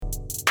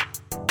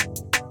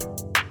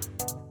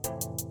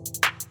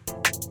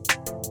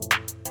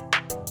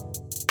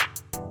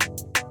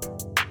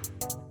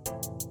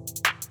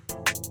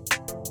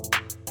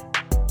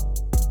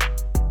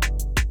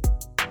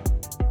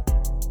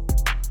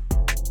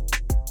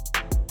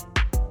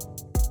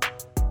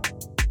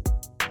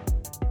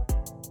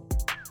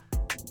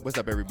What's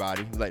up,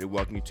 everybody? We'd like to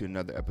welcome you to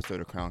another episode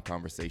of Crown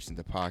Conversations,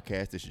 the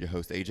podcast. This is your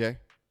host, AJ.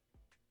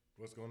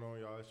 What's going on,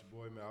 y'all? It's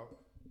your boy, Mal.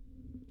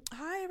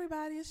 Hi,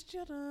 everybody. It's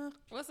Jenna.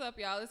 What's up,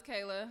 y'all? It's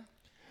Kayla.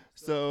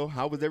 So,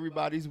 how was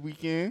everybody's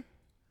weekend?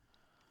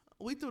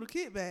 We threw the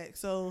kickback,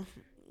 so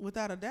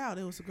without a doubt,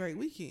 it was a great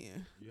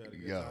weekend.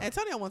 Yeah.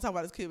 Antonio want to talk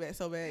about his kickback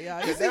so bad,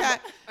 y'all. You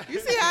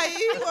see how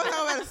he want to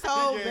talk about it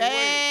so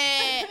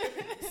bad.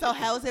 So,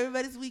 how was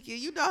everybody's weekend?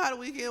 You know how the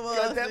weekend was.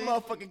 Because that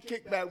motherfucking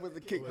kickback was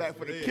a kickback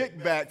for the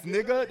kickbacks,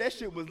 nigga. That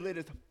shit was lit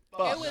as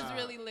fuck. It was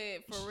really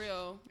lit, for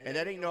real. And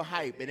that ain't no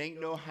hype. It ain't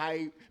no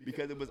hype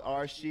because it was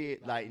our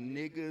shit. Like,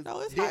 niggas.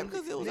 No, it's hype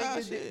because it was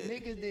our shit.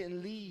 Niggas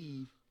didn't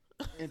leave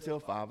until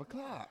 5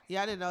 o'clock.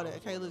 Yeah, I didn't know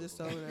that. Kayla just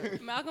told me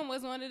that. Malcolm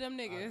was one of them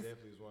I niggas.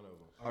 definitely was one of them.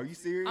 Are you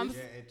serious? And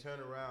turn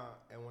around,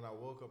 and when I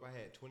woke up, I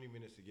had 20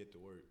 minutes to get to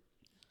work.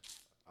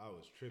 I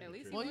was tripping. At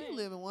least Well, you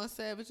living one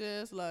savage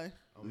ass life.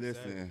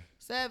 Listen.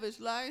 Savage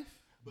life.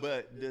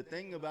 But the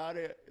thing about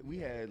it, we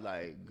had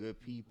like good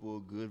people,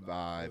 good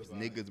vibes.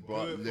 Niggas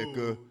brought Good liquor,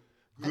 food.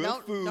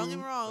 good food. Don't get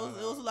me wrong.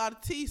 It was a lot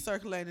of tea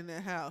circulating in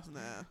that house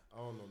now. I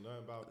don't know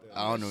nothing about that.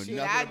 I don't know Shit,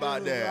 nothing I about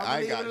do. that. I'ma I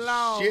ain't leave got it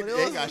alone. shit. But it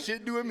They was- got shit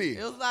to do with me.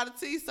 It was a lot of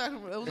tea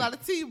circulating. It was a lot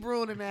of tea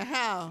brewing in that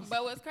house.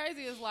 But what's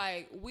crazy is,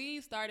 like, we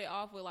started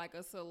off with, like,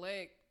 a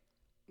select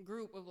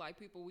group of, like,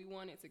 people we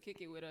wanted to kick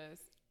it with us.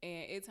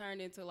 And it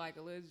turned into, like,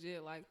 a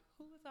legit, like,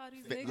 who was all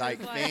these niggas?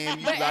 Like, fam,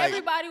 but like,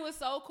 everybody was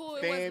so cool.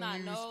 It was Fam not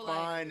U's no, like.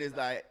 fine is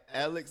like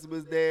Alex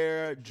was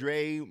there,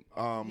 Dre. He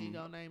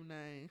don't name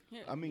names.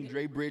 I mean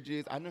Dre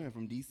Bridges. I know him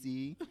from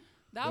DC.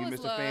 That Hey, was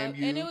Mr. love. Fam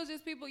U. And it was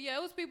just people,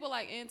 it was people,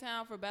 like, in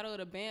town for Battle of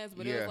the Bands.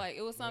 But it Yeah. was, like,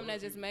 it was something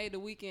that just made the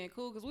weekend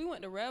cool. Because we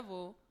went to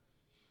Revel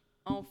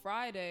on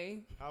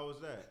Friday. How was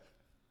that?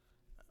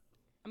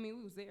 I mean,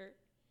 we was there.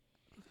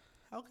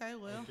 Okay,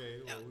 well, Okay,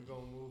 well, we're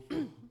going to move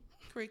forward.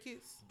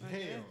 crickets. I Damn.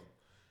 guess.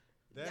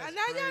 That's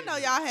Now y'all know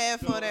crazy. y'all had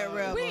fun at So,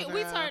 Rebel.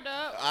 We now. turned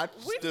up.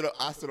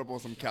 I stood up on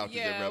some couches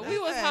at Yeah, Rebel. we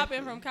was Exactly.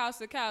 hopping from couch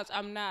to couch.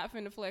 I'm not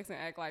finna flex and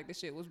act like the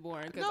shit was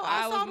boring because No,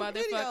 I saw was the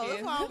video.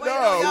 That's motherfucking. why I'm waiting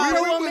on No, y'all.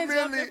 we women was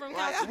jumping really from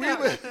couch to we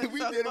couch. we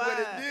So did what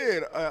it fine.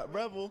 did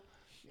Rebel,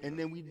 and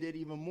then we did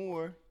even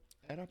more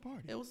at our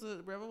party. It was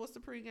a Rebel was the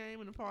pregame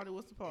and the party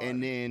was the party.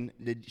 And then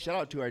shout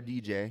out to our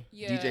DJ,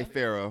 Yeah. DJ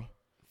Pharaoh.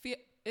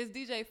 It's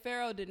DJ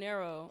Pharaoh De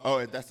Niro.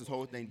 Oh, that's his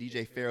whole thing,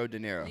 DJ Pharaoh De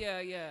Niro.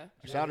 Yeah.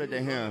 Shout out to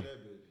him. That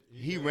bitch.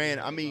 He ran.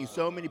 I mean,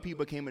 so many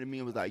people came to me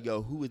and was like,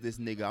 "Yo, who is this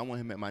nigga? I want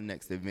him at my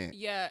next event."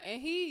 Yeah,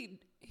 and he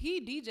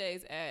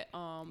DJs at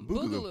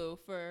Boogaloo.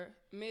 Boogaloo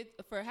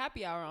for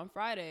happy hour on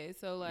Friday.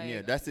 So like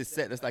Yeah, that's his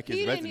set. That's like his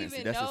he didn't residency.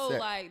 even That's his know set.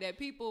 like that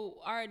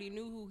people already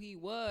knew who he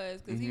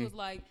was because he was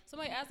like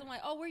somebody asked him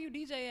like, "Oh, where you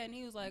DJ at?" And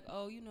he was like,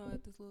 "Oh, you know,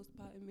 at this little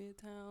spot in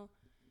Midtown."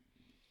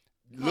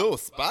 Little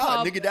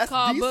spot, nigga. That's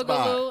called the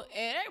spot. Boogaloo,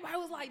 and everybody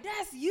was like,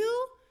 "That's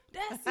you,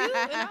 that's you,"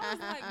 and I was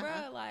like,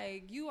 "Bro,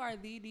 like you are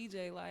the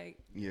DJ." Like,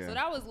 Yeah. So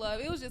that was love.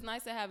 It was just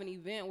nice to have an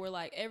event where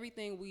like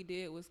everything we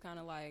did was kind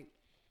of like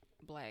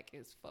black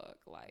as fuck.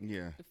 Like,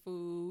 Yeah. the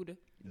food,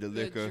 The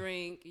liquor.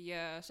 drink.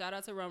 Yeah, shout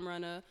out to Rum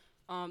Runner,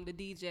 the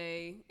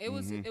DJ. It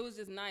was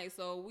just nice.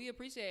 So we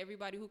appreciate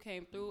everybody who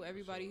came through,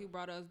 everybody who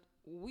brought us.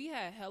 We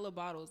had hella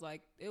bottles.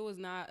 Like it was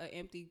not an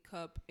empty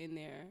cup in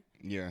there.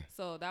 Yeah.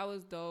 So that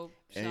was dope.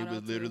 And Shout it was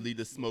out to- literally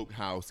the smoke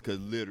house, cause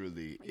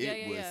literally Yeah, it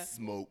yeah, was yeah.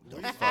 smoked the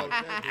We fuck smoked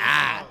that bitch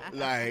out. out.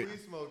 Like, We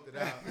smoked it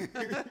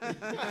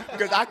out.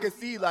 cause I could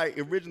see like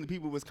originally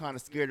people was kind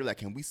of scared. They're like,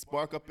 can we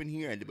spark up in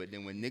here? And but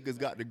then when niggas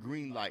got the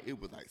green light, it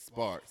was like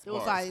spark. it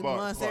was like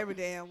months every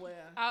damn well.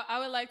 I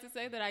would like to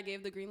say that I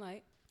gave the green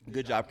light.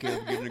 Good job,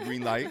 Caleb, giving the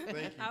green light. Thank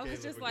you, I was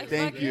Caleb, just for like,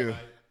 giving Thank us you. that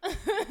light.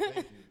 Thank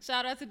you.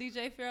 Shout out to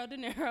DJ Pharaoh De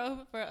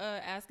Niro for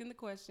asking the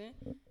question.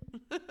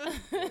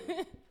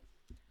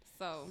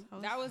 So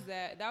that was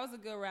that. That was a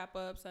good wrap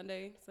up.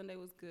 Sunday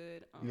was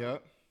good.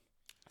 Yep.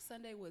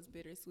 Sunday was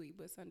bittersweet,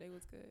 but Sunday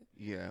was good.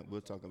 Yeah,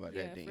 we'll talk about that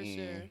Yeah, at the for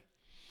end.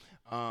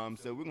 sure.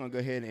 So we're gonna go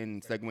ahead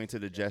and segue into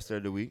the Jester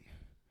of the week.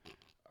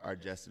 Our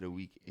Jester of the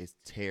week is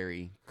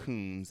Terry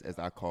Coons, as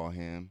I call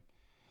him.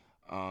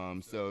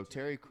 So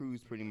Terry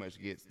Crews pretty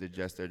much gets the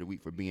Jester of the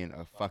week for being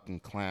a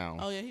fucking clown.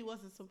 Oh yeah, he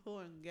wasn't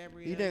supporting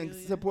Gabrielle. He didn't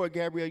Union. support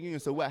Gabrielle Union.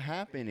 So what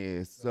happened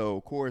is, so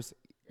of course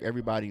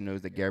everybody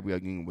knows that Gabrielle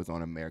Union was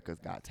on America's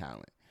Got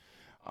Talent.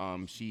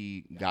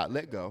 She got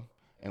let go,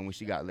 and when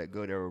she got let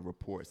go, there were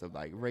reports of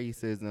like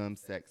racism,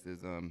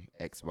 sexism,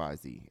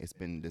 XYZ. It's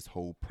been this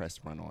whole press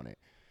run on it.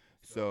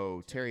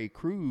 So Terry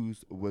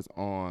Crews was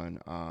on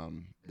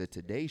the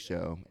Today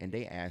Show, and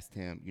they asked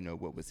him, you know,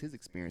 what was his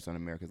experience on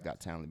America's Got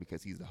Talent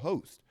because he's the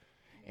host.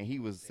 And he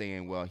was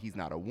saying, well, he's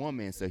not a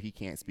woman, so he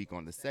can't speak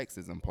on the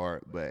sexism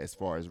part. But as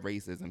far as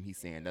racism, he's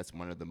saying that's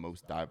one of the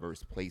most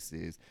diverse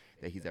places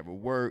that he's ever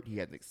worked. He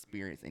hasn't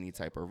experienced any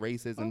type of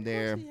racism Of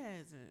there. course he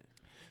hasn't.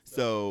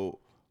 So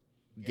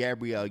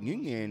Gabrielle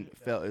Union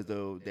felt as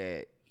though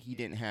that he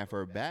didn't have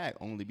her back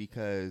only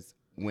because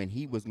when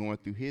he was going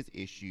through his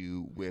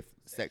issue with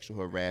sexual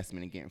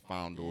harassment and getting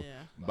fondled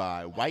Yeah.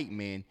 by white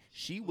men,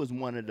 she was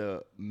one of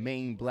the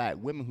main black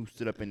women who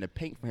stood up in the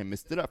paint for him and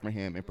stood up for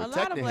him and A protected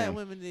lot of black him.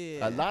 women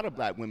did. A lot of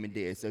black women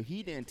did. So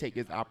he didn't take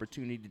his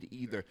opportunity to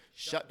either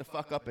shut the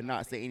fuck up and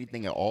not say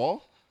anything at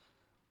all,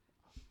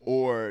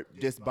 or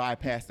just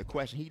bypass the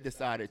question. He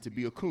decided to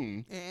be a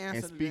coon And and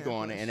answer the speak damn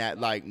on it, and that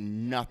like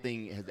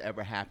nothing has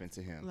ever happened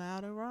to him.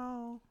 Loud and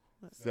wrong.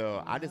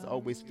 So I just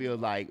always feel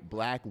like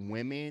black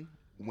women,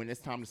 when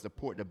it's time to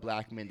support the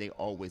black men, they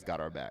always got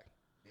our back.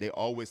 They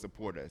always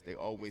support us. They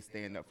always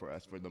stand up for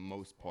us for the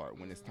most part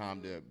when it's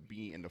time to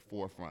be in the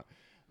forefront.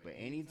 But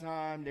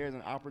anytime there's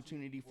an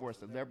opportunity for a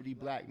celebrity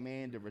black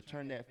man to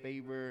return that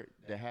favor,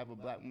 to have a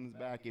black woman's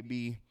back, it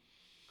be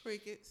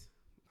Crickets.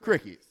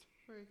 crickets.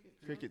 Crickets.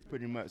 Crickets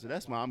pretty much. So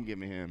that's why I'm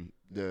giving him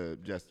the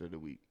Jester of the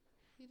Week.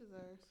 He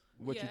deserves.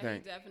 What yeah, you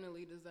think? He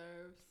definitely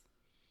deserves.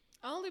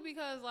 Only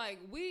because like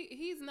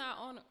he's not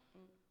on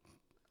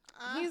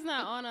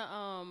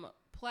a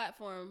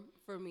platform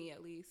for me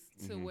at least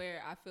to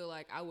where I feel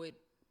like I would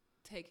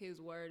take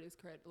his word as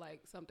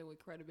like something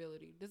with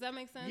credibility. Does that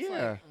make sense?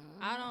 Yeah. Like,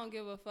 I don't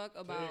give a fuck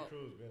about.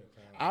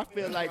 I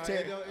feel like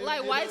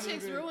Like white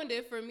chicks ruined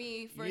it for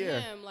me, for Yeah.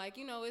 him. Like,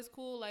 you know, it's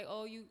cool. Like,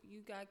 oh, you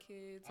got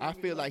kids. I and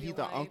you feel love like your he's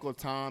the wife. Uncle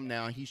Tom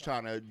now. He's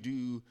trying to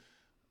do,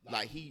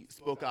 like he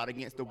spoke out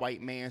against the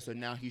white man, so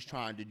now he's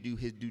trying to do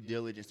his due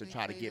diligence to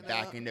try to Clean get it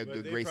back up. in their But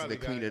good they graces to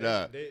probably clean got it him-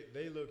 up.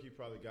 They look, he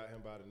probably got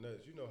him by the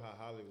nuts. You know how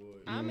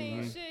Hollywood. I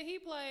mean, Mm-hmm. shit, he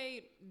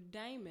played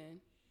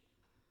Damon.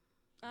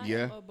 I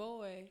Yeah. am a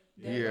boy.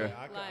 Yeah.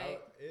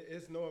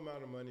 It's no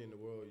amount of money in the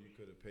world you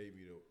could have paid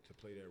me to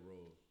play that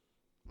role.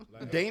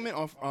 Like, Damon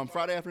on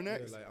Friday After yeah,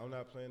 Next. like I'm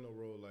not playing no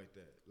role like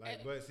that.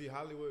 Like, but see,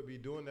 Hollywood be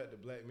doing that to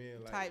black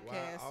men. Like, why,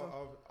 Typecast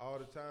them. all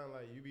the time.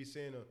 Like, you be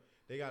seeing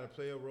they gotta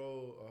play a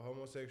role, a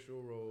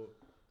homosexual role,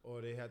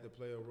 or they have to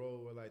play a role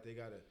where like they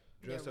gotta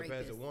dress up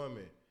as a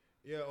woman.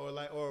 Yeah,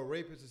 or a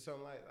rapist or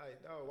something like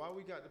no, why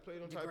we got to play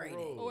them type of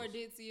roles? Or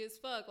ditzy as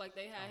fuck. Like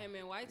they had him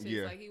in White Chicks.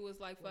 Yeah. Like he was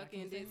like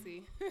fucking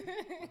ditzy.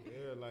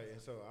 Yeah, like, and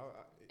so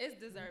It's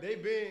deserving. they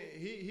been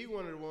he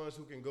one of the ones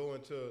who can go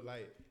into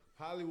like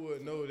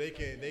Hollywood. Know they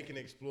can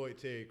exploit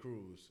Terry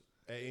Crews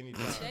at any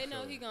time. They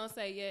know so, he gonna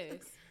say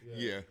yes.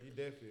 Yeah. he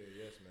definitely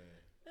a yes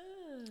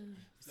man.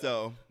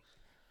 So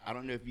I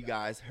don't know if you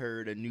guys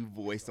heard a new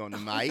voice on the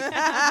mic,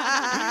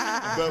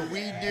 but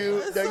we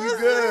do. No, you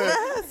good.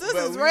 Sis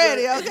But is we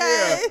ready, would-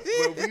 okay?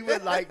 Yeah, but we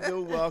would like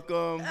to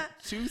welcome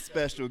two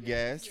special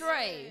guests.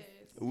 Trey.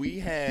 We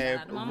Shout have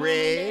out to my mom and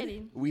Red.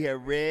 daddy. We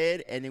have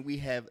Red, and then we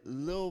have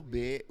Lil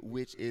Bit,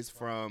 which is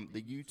from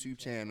the YouTube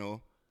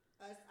channel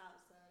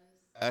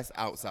Us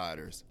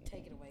Outsiders.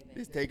 Take it away, baby.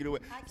 Just take it away.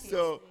 I can't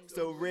So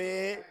sing.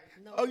 Red.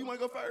 No. Oh, you want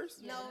to go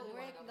first? No,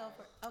 Red can go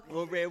first. Okay.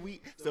 Well, Red,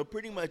 so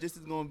pretty much this is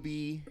going to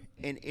be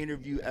an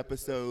interview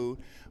episode.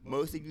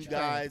 Most of you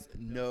guys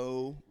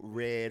know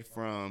Red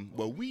from,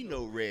 well, we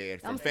know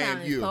Red from I'm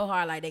sounding FAMU. so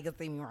hard like they can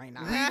see me right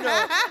now. We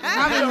know,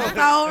 I'm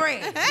so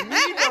red.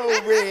 we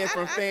know Red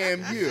from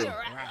FAMU.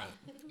 Right.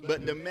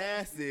 But the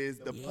masses,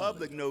 the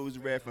public knows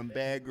Red from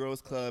Bad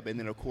Girls Club, and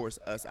then, of course,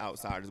 Us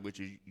Outsiders, which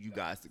is you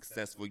guys'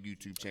 successful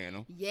YouTube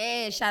channel.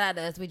 Yeah, shout out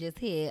to us. We just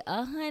hit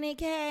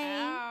 100K.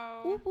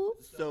 Ow. Whoop, whoop.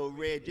 So,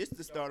 Red, just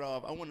to start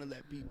off, I want to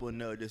let people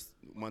know just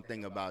one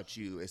thing about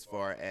you as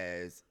far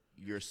as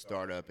your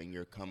startup and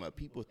your come up.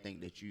 People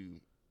think that you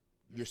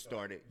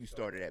started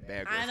at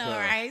Bad Girls I know, Club.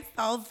 right?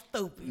 So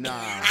stupid.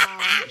 Nah,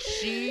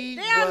 she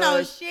They don't know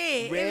was,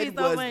 shit. It Red be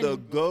so was funny. the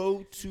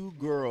go-to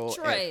girl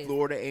Trace. at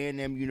Florida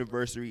A&M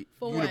University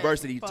For what?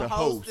 University For to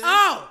host. hosting.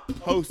 Oh,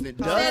 Hosting. Say it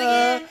Duh.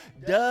 again.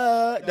 The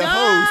duh.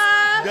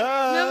 host.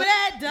 Duh. Remember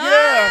that? Duh.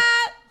 Yeah.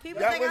 People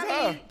That think was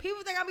her.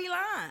 People think I be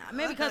lying.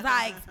 Maybe because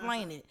I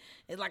explain it.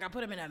 It's like I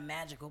put them in a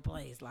magical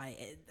place, like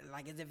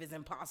as if it's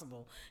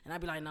impossible, and I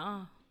be like,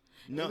 nah.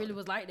 No. It really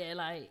was like that.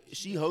 Like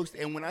She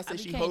hosted, and when I say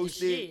she became the hosted,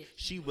 shit.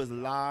 she was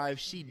live.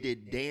 She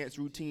did dance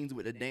routines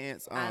with the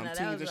dance I know, that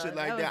teams was and shit a-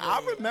 like that that.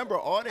 was I a- remember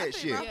all I that think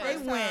shit. my Yeah.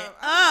 first They went time-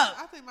 up.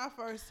 I think my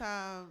first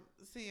time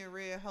seeing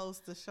Red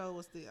host the show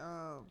was the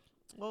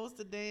what was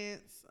the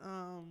dance?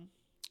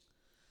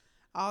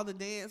 All the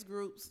dance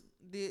groups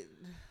did.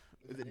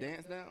 Is it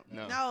dance now?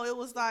 No. No, it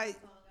was like.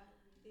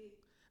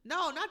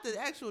 No, not the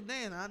actual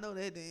dance. I know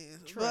that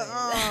dance. But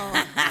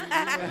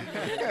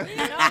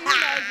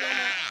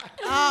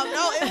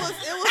no,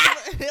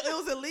 it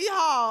was in Lee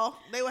Hall.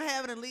 They were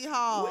having in Lee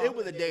Hall. Well, it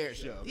was a dance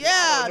show. Yeah,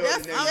 I don't know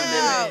that's the name of the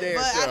yeah.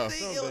 dance But show. I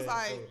think it was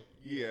like.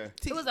 Yeah.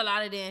 it was a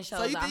lot of dance shows.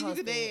 So you I think you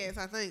could hosted. dance?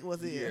 I think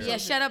was it? Yeah,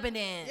 Shut Up and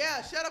Dance.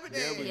 Yeah, shut up and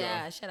There dance. we go.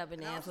 Yeah, Shut Up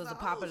and And I Dance was a like,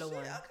 popular oh, shit,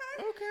 one.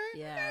 Okay. Okay.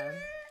 Yeah.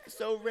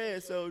 So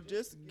Red, so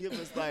just give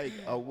us like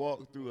a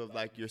walkthrough of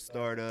like your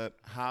startup,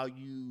 how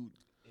you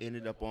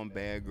ended up on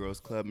Bad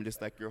Girls Club, and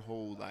just like your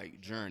whole like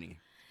journey.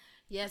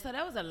 Yeah, so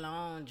that was a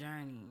long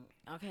journey.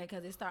 Okay,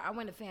 because I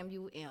went to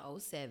FAMU in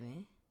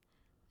 07.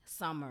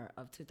 summer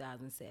of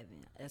 2007.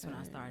 That's when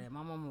I started.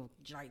 My mama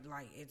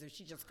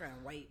she just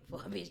couldn't wait for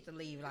a bitch to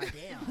leave. Like,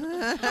 damn.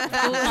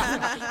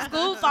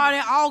 School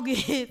started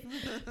August.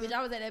 Bitch,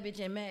 I was at that bitch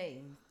in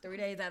May. 3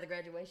 days after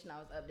graduation, I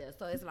was up there.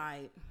 So it's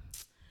like,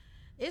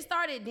 it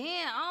started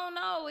then. I don't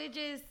know. It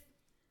just,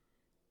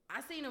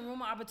 I seen a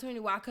rumor opportunity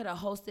where I could have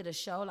hosted a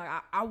show. Like,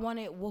 I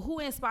wanted, who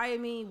inspired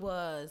me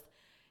was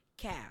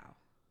Cal.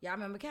 Y'all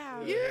remember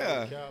Cal?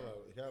 Yeah. Cal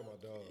my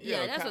dog.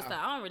 Yeah, that's what's up.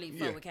 I don't really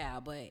fuck with Cal,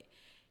 but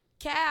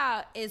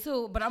Cal is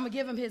who, but I'm gonna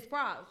give him his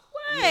props.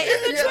 What?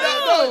 It's the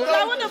truth.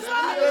 Like, what the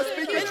fuck?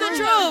 It's the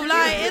truth.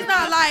 Like, it's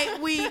not like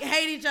we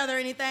hate each other or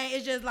anything.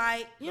 It's just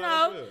like, you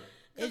know,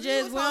 it's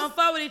just we don't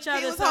fuck with each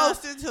other. He was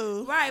hosting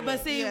too. Right,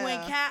 but see,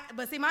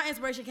 my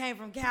inspiration came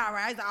from Cal,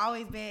 right? I used to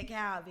always beg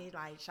Cal, be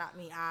like, shot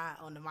me eye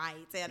on the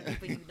mic, tell the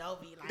people you know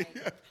me, like,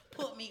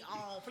 put me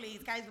on,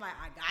 please. Cal's like,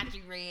 I got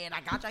you, Red.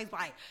 I got you. He's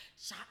like,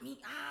 shot me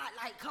eye,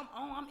 like, come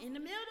on, I'm in the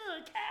middle.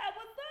 Cal,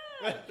 what's up?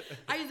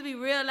 I used to be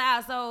real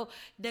loud, so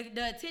the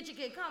attention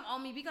could come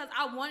on me because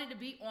I wanted to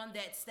be on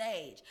that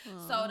stage.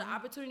 So the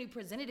opportunity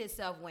presented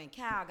itself when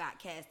Cal got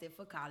casted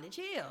for College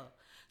Hill.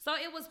 So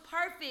it was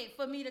perfect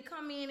for me to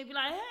come in and be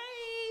like,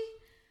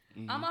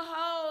 hey, I'm a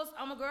host,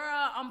 I'm a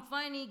girl, I'm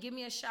funny, give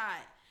me a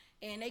shot.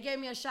 And they gave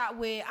me a shot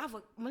with,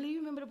 Malik, you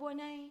remember the boy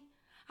name?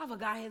 I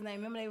forgot his name.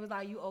 Remember they was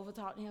like, you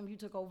overtalked him, you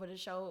took over the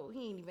show.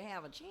 He didn't even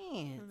have a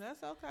chance.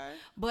 That's okay.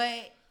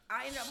 But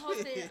I ended up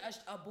hosting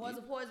a Boys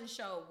of Poison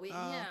show with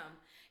him.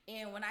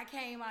 And when I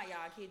came out,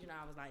 y'all, I kid you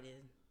not, I was like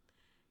this.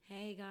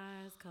 Hey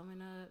guys,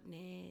 coming up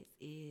next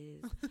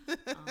is, I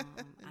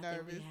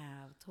think we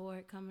have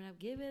Torque coming up.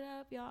 Give it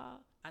up, y'all.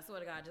 I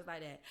swear to God, just like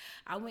that.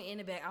 I went in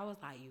the back. I was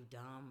like, you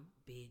dumb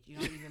bitch. You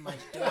don't even much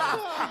do it.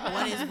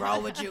 What is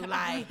wrong with you?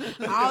 Like,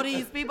 all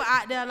these people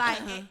out there,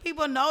 like,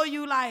 people know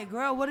you, like,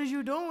 girl, what is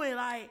you doing?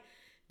 Like,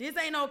 this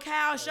ain't no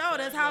Cal show.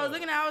 That's how I was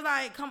looking at it. I was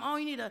like, come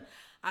on, you need to.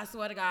 I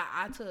swear to God,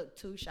 I took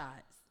 2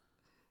 shots.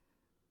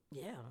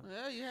 Yeah.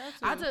 Yeah, you have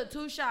to. I took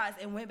 2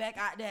 shots and went back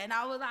out there, and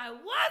I was like,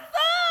 what's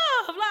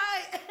up?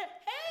 Like,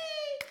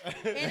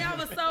 hey. And I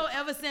was so,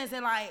 ever since,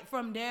 and like,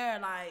 from there,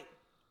 like,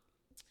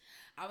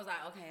 I was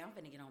like, okay, I'm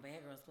finna get on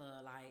Bad Girls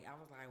Club. Like, I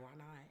was like, why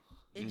not?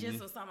 It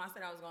just was something I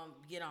said I was going to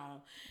get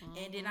on.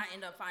 And then I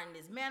ended up finding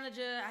this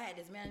manager. I had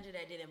this manager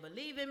that didn't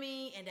believe in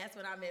me, and that's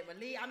when I met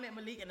Malik. I met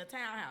Malik in the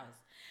townhouse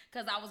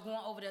because I was going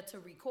over there to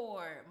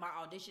record my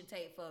audition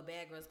tape for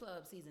Bad Girls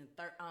Club season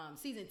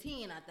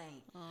 10, I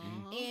think.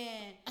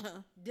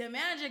 And the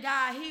manager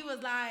guy, he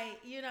was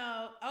like, you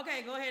know,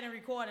 okay, go ahead and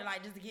record it,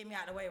 like, just to get me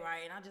out the way,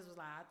 right? And I just was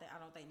like, I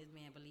don't think this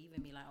man believe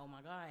in me. Like, oh,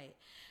 my God.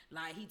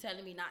 Like, he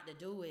telling me not to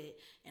do it,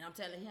 and I'm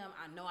telling him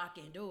I know I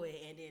can do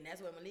it. And then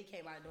that's when Malik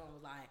came out the door and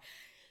was like,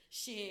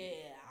 shit,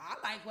 I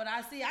like what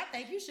I see. I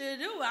think you should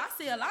do it. I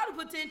see a lot of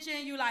potential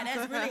in you. Like,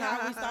 that's really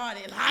how we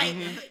started. Like,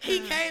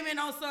 he came in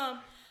on some,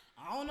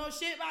 I don't know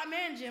shit about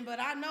managing, but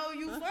I know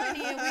you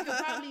funny, and we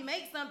could probably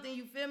make something,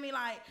 you feel me?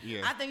 Like,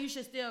 I think you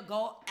should still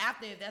go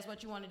after if that's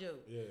what you want to do.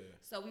 Yeah.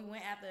 So we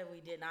went after,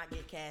 we did not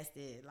get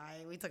casted.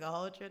 Like, we took a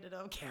whole trip to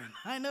North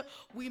Carolina.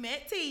 We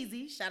met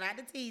Teezy. Shout out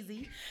to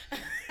Teezy.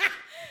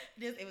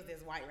 It was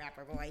this white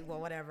rapper boy,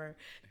 well, whatever.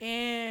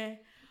 And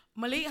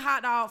Malik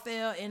Hot Dog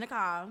fell in the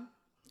car,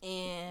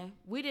 and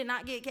we did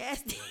not get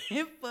casted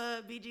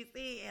for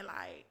BGC. And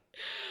like,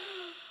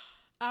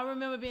 I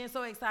remember being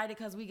so excited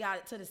because we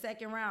got to the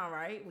second round,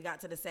 right? We got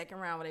to the second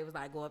round where they was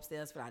like, go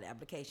upstairs, fill out the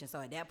application. So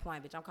at that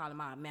point, bitch, I'm calling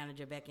my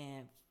manager back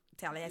in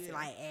Tallahassee,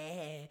 like,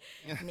 and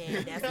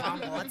then that's why I'm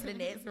going to the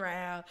next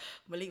round.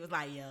 Malik was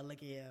like, yeah, look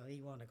here,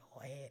 he want to go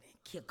ahead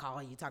and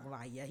call you, talking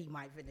about, yeah, he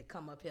might finna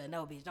come up here.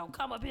 No, bitch, don't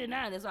come up here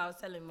now. That's why I was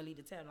telling Malik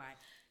to tell him, like,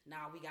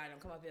 nah, we got him,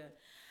 come up here.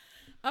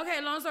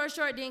 Okay, long story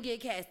short, didn't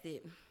get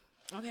casted.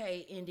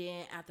 Okay, and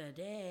then after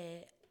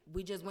that,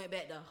 we just went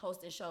back to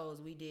hosting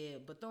shows. We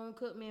did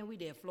Bethune-Cookman. We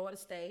did Florida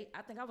State.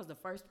 I think I was the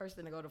first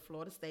person to go to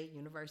Florida State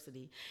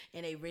University,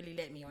 and they really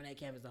let me on that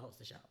campus to host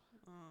a show.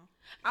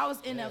 I was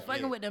in there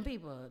fucking with them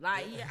people.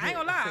 Like, I ain't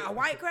gonna lie, a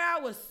white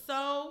crowd was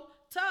so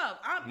tough.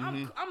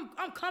 I'm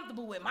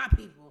comfortable with my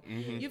people.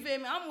 You feel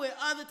me? I'm with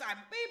other type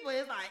of people.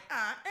 It's like,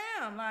 I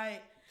am.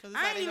 Like,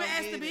 I ain't even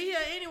asked to be here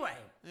anyway.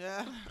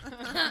 Yeah.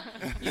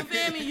 You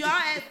feel me? Y'all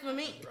asked for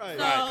me. Right.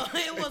 So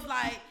it was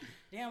like,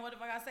 damn, what the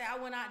fuck I say? I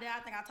went out there,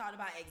 I think I talked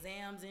about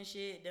exams and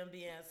shit, them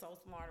being so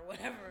smart or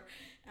whatever.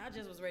 I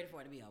just was ready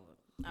for it to be over.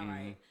 All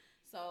right.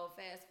 So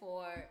fast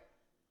forward,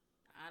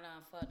 I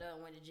done fucked up,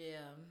 went to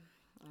jail.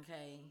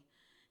 Okay.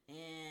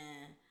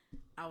 And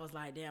I was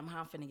like, damn, how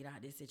I'm finna get out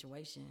of this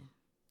situation?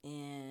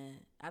 And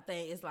I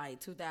think it's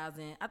like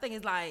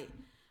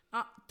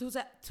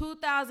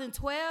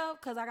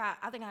 2012, because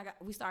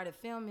we started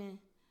filming.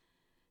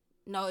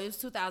 No, it was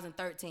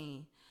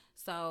 2013.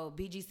 So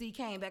BGC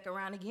came back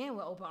around again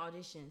with open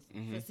auditions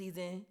for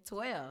season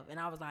 12. And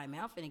I was like,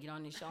 man, I'm finna get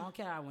on this show. I don't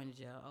care I went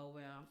to jail. Oh,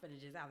 well, I'm finna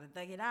just have to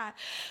think it out.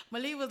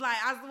 Malik was like,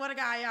 I swear to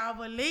God, y'all,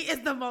 Malik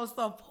is the most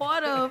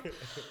supportive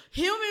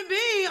human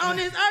being on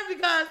this earth,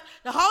 because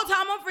the whole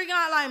time I'm freaking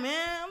out like,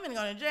 man, I'm finna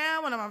go to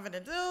jail. What am I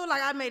finna do?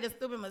 Like, I made a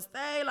stupid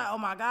mistake. Like, oh,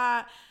 my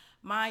God.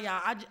 Mind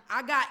y'all,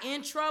 I got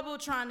in trouble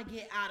trying to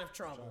get out of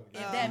trouble,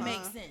 if that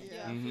makes sense.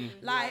 Yeah.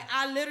 Like,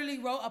 I literally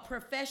wrote a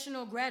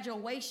professional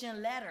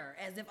graduation letter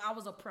as if I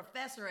was a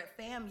professor at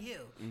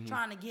FAMU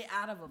trying to get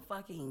out of a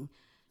fucking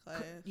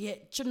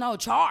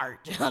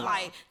charge.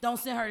 Like, don't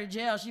send her to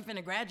jail. She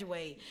finna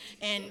graduate.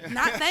 And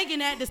not thinking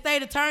that the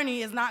state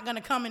attorney is not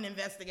gonna come and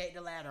investigate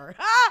the letter.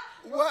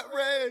 What,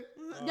 Red?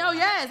 No,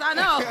 yes, I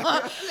know.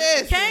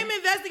 Came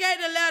investigate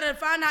the letter and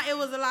find out it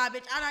was a lie,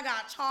 bitch. I done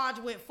got charged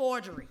with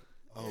forgery.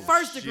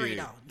 First degree,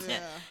 though. Yeah.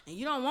 And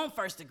you don't want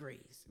first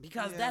degrees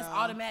because that's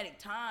automatic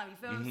time. You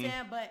feel what I'm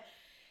saying? But,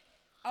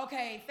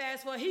 okay,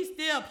 fast forward. He's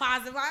still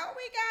positive. Like, oh,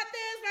 we got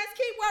this. Let's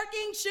keep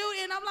working,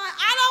 shooting. I'm like,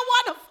 I don't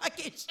want to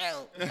fucking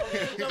shoot.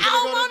 I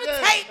don't want to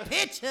take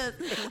pictures.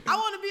 I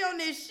want to be on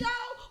this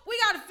show. We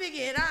got to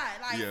figure it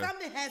out. Like,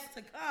 something has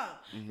to come.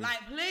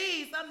 Like,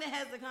 please, something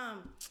has to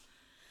come.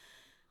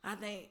 I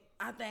think,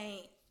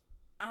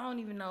 I don't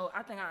even know.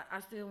 I think I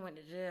still went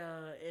to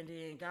jail and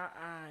then got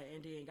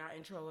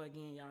in trouble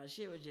again, y'all.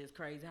 Shit was just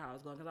crazy how it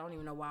was going because I don't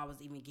even know why I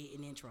was even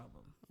getting in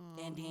trouble.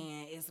 And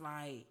then it's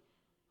like,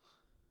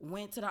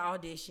 went to the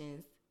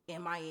auditions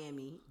in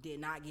Miami, did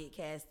not get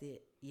casted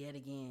yet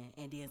again.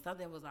 And then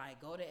something was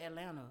like, go to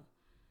Atlanta.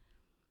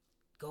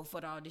 Go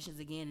for the auditions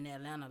again in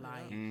Atlanta.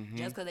 Like,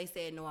 just because they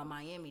said no in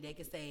Miami, they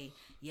could say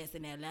yes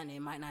in Atlanta. It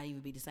might not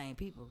even be the same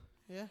people.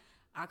 Yeah.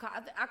 I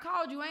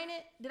called you, ain't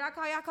it? Did I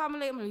call you? I called me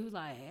later. He was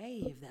like,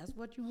 hey, if that's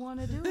what you want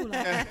to do,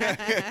 like,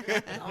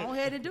 go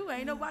ahead and do it.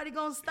 Ain't nobody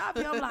going to stop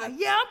you. I'm like,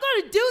 yeah, I'm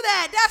going to do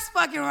that. That's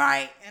fucking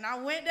right. And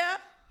I went there,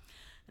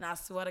 and I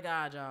swear to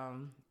God, y'all,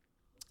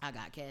 I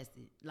got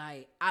casted.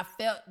 Like, I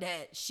felt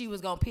that she was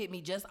going to pick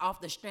me just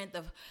off the strength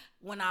of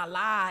when I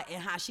lied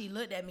and how she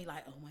looked at me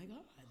like, oh, my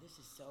God, this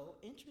is so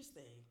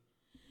interesting.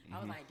 I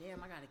was like,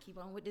 damn, I got to keep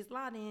on with this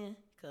lie then,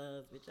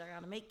 because, bitch, I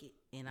got to make it.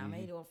 And I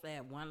made it off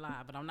that one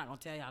lie, but I'm not going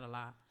to tell y'all the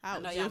lie. I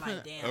know y'all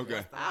like, damn, Okay.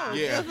 what's the lie? I was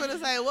just going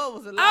to say, what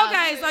was the lie?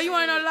 Okay, so you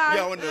want to know the lie?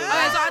 Yeah, I wanna know the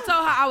Okay, lie. so I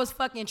told her I was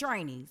fucking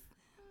trainees.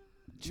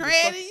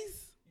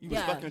 Trannies? You was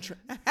Yeah. fucking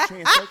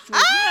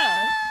transsexual?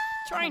 Yeah,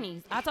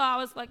 trainees. I told her I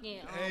was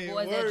fucking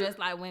boys that word. dress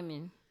like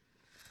women.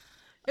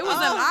 It was a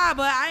lie,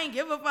 but I ain't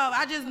give a fuck.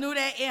 I just knew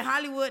that in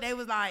Hollywood they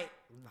was like,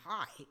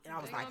 hi. And I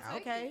was like,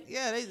 okay.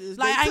 Yeah, they just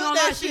Like, I ain't took gonna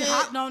that lie, she shit.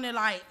 hopped on it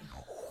like,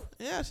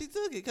 Yeah, she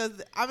took it because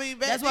I mean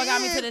back that's what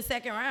got me then- to the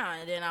second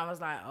round. And then I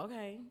was like,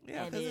 okay.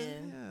 Yeah, And 'cause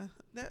then,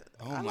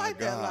 Oh I my like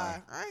that God.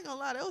 lie. I ain't gonna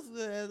lie, that was a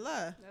good ass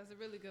lie. That's a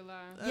really good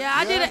lie. yeah,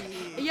 I did Yeah.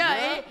 it.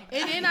 Yeah,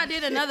 and then I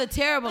did another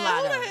terrible Man,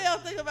 lie. who though. the hell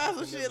think about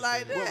some shit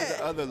like What was the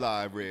that? other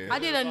lie, Red? I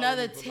did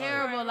another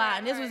terrible Right, lie,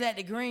 and this right. was at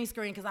the green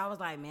screen because I was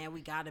like, man,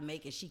 we gotta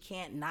make it. She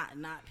can't not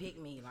pick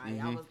me.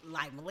 Like I was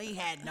like, Malik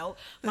had no,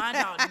 mind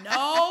y'all,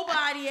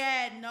 nobody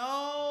had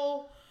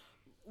no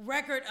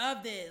record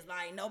of this.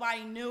 Like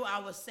nobody knew I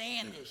was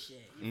saying this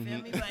shit. You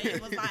feel me? But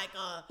it was like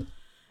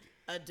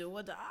a do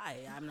or die.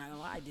 I'm not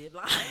gonna lie, I did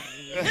lie.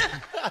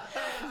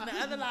 The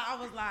other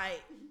lie,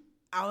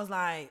 I was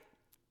like,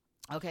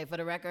 okay, for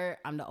the record,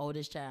 I'm the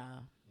oldest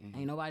child.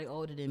 Ain't nobody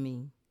older than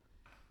me.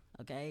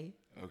 Okay.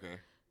 Okay.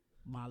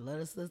 My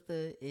little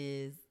sister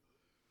is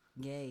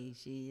gay.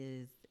 She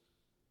is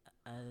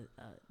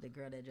the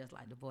girl that dressed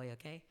like the boy,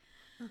 okay?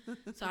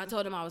 So I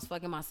told him I was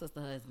fucking my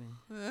sister's husband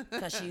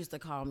because she used to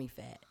call me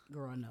fat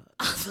growing up.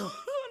 So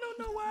I don't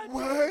know why.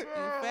 What?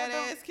 Fat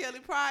ass Kelly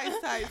Price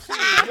type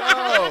shit.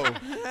 Yo.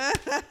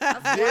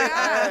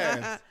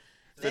 Yeah.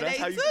 So Then that's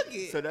they how you. took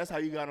it. So that's how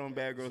you got on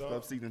Bad Girls So-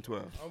 Club season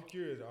 12. I'm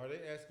curious. Are they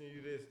asking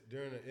you this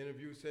during the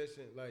interview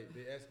session? Like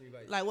they asking you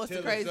Like, what's the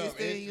tell us craziest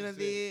something thing you done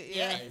interesting, did?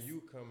 Yeah. And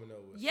you coming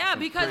up with Yeah,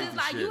 because crazy it's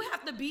like shit. you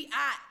have to be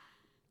at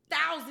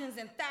thousands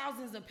and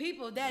thousands of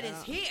people that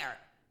is here.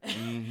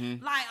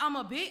 Like I'm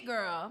a big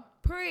girl,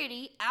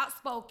 pretty,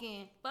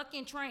 outspoken,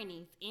 fucking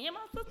trainees, and my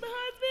sister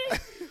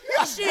husband.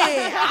 Shit,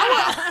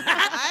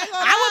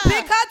 I would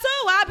pick her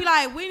too. I'd be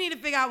like, we need to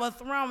figure out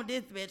what's wrong with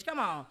this bitch. Come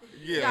on,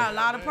 Yeah. you got a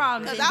lot of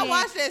problems. Cause And I then-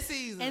 watched that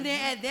season. And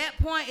then at that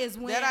point is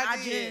when That I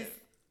I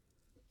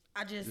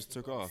did. just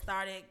took off.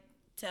 started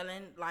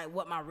telling like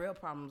what my real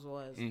problems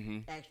was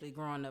actually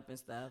growing up and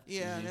stuff.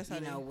 Yeah, that's how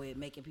you know, they- with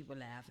making people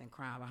laugh and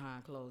crying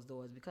behind closed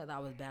doors because I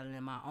was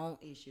battling my own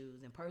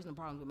issues and personal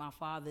problems with my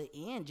father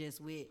and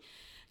just with,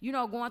 you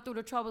know, going through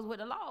the troubles with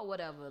the law or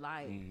whatever.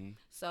 Like,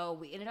 so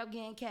we ended up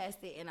getting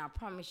casted, and I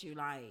promise you,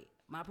 like,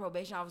 my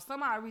probation officer,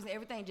 some odd reason,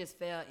 everything just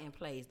fell in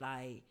place.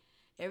 Like,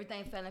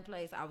 everything fell in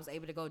place. I was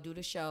able to go do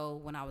the show.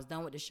 When I was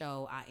done with the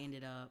show, I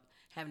ended up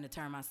having to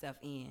turn myself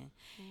in.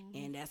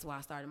 And that's why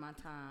I started my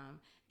time.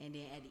 And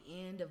then at the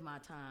end of my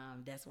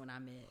time, that's when I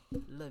met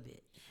Lil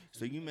Bit.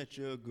 So you met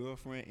your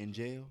girlfriend in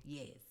jail?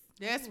 Yes.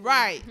 That's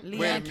right.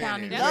 Leon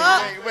County. Wait,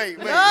 Jail. wait.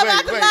 Love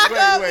out the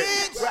lockup,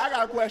 bitch. Wait, I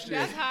got a question.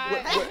 That's hot.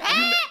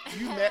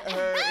 You met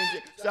her in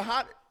jail. So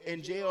how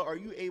in jail are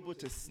you able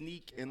to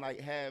sneak and like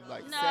have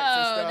like No, sex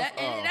and stuff?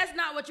 and that's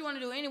not what you want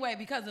to do anyway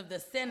because of the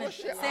shit, I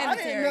didn't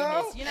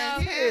sanitariness, you know?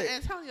 And yeah,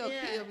 Antonio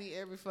Yeah. killed me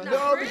every fucking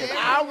No, day. because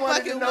I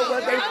wanted to know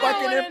what they I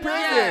fucking wanna in know.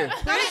 prison.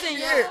 Yeah. Prison,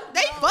 yeah.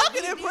 They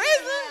fucking in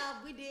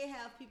prison. We did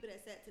have people that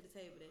sat to the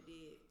table that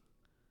did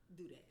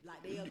do that. Like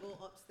they'll go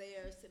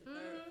upstairs to the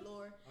third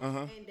floor,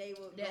 Uh-huh. and they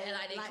will They go, act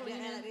like they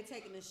cleaning? like they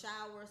taking a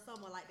shower or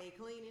something, like they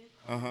cleaning,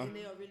 Uh-huh. and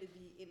they'll really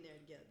be in there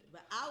together.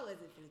 But I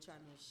wasn't finna try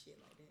no shit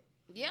like that.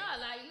 Yeah,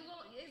 like you go,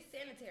 it's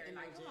sanitary.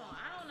 Like, come on,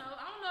 I don't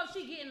know if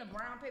she getting a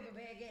brown paper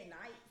bag at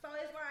night. So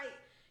it's like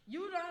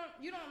you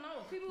don't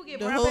know. People who get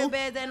The brown who? paper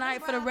bags at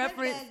night for the Brown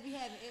paper reference. bags be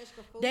having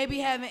extra food. They be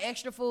having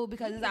extra food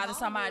because it's either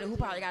somebody who always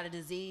probably got a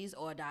disease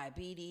or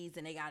diabetes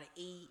and they gotta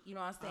eat. You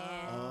know what I'm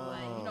saying?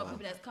 But you know,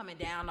 people that's coming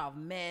down off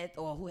meth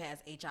or who has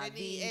HIV,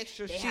 need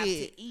extra they have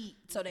shit. to eat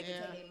so they can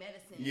Yeah. take their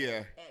medicine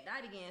Yeah. at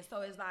night again.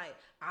 So it's like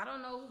I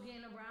don't know who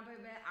getting a brown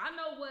paper bag. I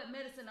know what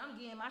medicine I'm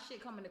getting. My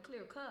shit coming to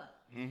clear cup.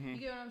 You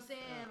get what I'm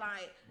saying?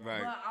 Like,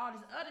 Right. but all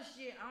this other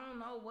shit, I don't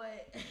know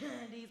what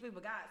these people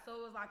got. So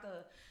it was like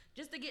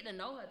just to get to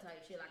know her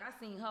type shit. Like I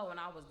seen her when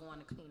I was going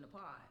to clean the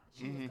pod.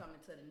 She was coming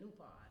to the new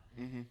pod.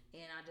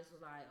 And I just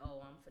was like, oh,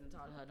 I'm finna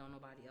talk to her. Don't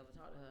nobody ever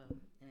talk to her. And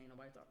ain't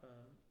nobody talk to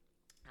her.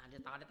 I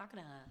just started talking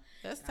to her.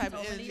 That's the And type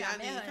of told energy Malik I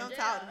met need. her in Come jail.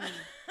 talk to me.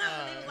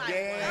 Malik was like,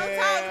 Yeah. Come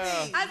talk to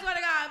me. I swear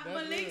to God, That's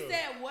Malik real.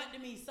 said what to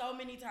me so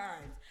many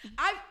times.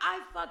 I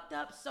fucked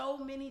up so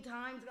many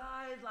times,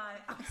 guys. Like,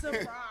 I'm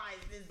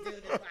surprised this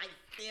dude is like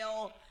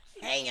still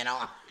hanging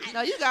on.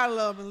 No, you gotta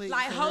love Malik.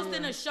 Like for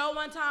hosting real. a show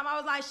one time, I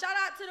was like, shout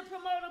out to the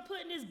promoter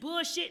putting this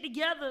bullshit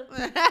together.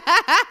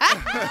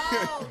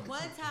 Oh, one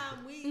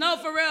time we No,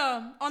 for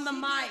real, on the she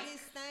did mic.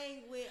 this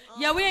thing with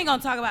Yeah, we ain't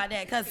gonna talk about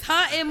that because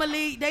her and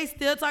Malik, they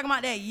still talking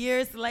about that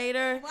years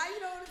later. Why you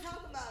don't want to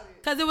talk about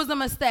it? Cause it was a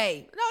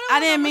mistake. No, that I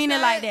was didn't a mean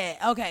it like mistake.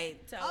 that. Okay.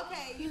 Tell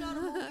Okay, you know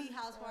the movie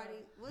House Party.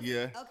 What's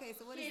Yeah. Okay,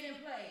 so what is Kid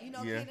and Play. You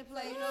know Yeah. Kid and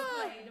Play. You know,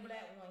 play the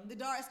black one. the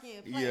dark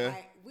skin play. Yeah.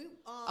 Right? We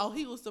Oh,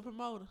 he was the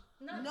promoter.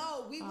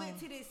 no, we went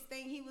to this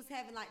thing. He was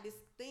having like this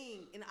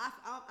thing, and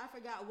I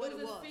forgot what it It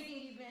was was. a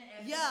speaking event.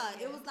 at Yeah,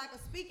 the- it was like a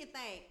speaking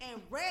thing.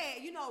 And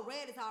Red, you know,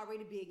 Red is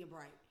already big and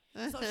bright.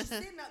 So she's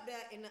sitting up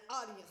there in the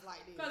audience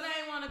like this. Cause I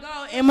didn't want to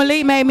go, and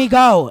Malik made me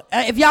go.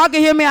 If y'all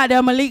can hear me out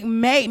there, Malik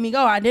made me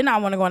go. I did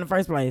not want to go in the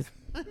first place.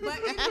 But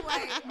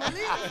anyway,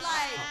 Malik was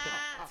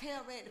like,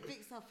 tell Red to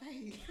fix her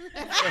face.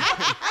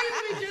 I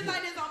used to be just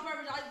like this on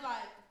purpose. I was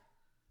like,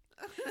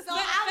 So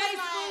face I was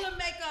full like, of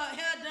makeup,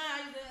 hair done. I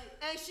used to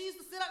like, and she used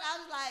to sit up. I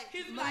was like,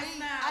 He's like, Malik.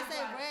 nah, I it's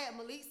said, like- Red.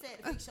 Malik said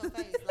to fix your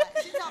face. Like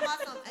she talking about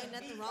something. Ain't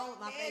nothing wrong with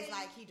my face.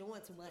 Like he doing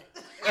too much.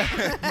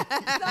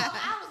 So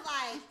I was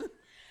like,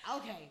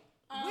 okay,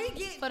 we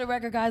get. For the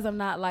record, guys, I'm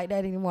not like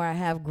that anymore. I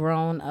have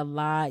grown a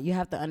lot. You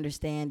have to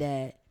understand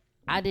that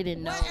I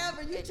didn't know.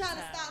 Whatever, you at the trying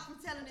to time. stop from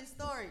telling this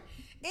story.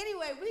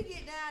 Anyway, we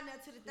get down there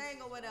to the thing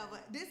or whatever.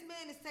 This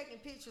man is taking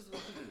pictures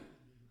with me.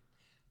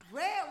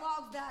 Red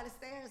walks down the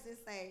stairs and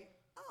say,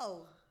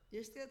 "Oh,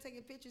 you're still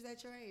taking pictures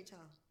at your age,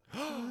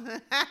 huh?"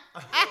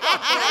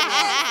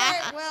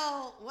 That man said,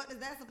 well, what is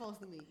that supposed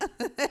to mean?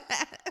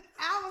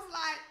 I was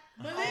like,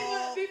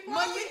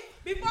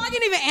 Before I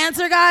can even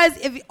answer, guys,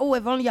 if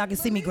only y'all can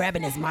see me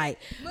grabbing this mic.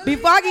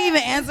 Before I can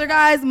even answer,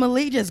 guys,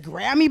 Malik just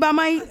grabbed me by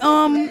my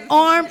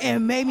arm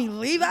and made me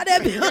leave out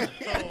that building.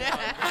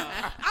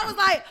 I was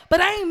like,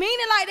 but I ain't mean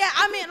it like that.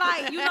 I meant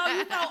like, you know,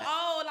 you so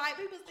old, like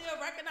people still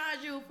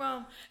recognize you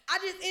from.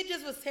 It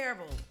just was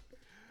terrible.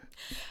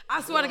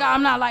 I swear to God,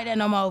 I'm not like that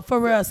no more. For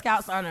real,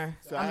 Scout's honor.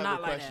 So I I'm have not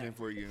a like question that.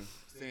 for you.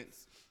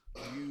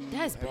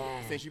 That's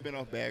bad. Since you've been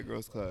off Bad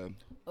Girls Club,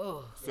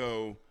 Ugh.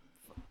 so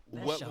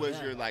what show was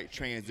bad. your like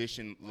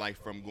transition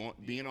like from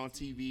being on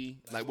TV?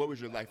 Like what was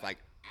your life like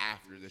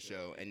after the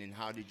show, and then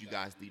how did you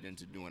guys lead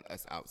into doing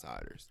Us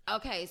Outsiders?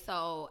 Okay,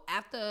 so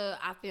after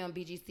I filmed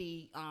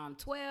BGC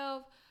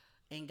 12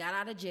 and got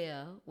out of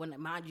jail, when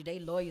mind you, they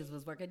lawyers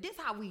was working. This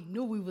how we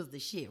knew we was the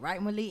shit,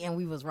 right, Malik? And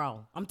we was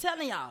wrong. I'm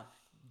telling y'all,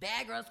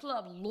 Bad Girls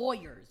Club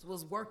lawyers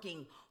was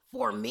working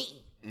for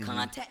me.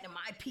 Contacting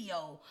my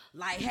PO,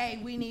 like,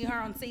 hey, we need her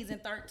on season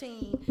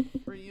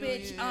 13.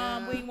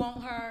 Bitch, we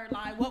want her,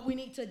 like, what we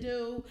need to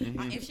do.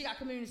 If she got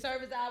community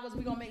service hours,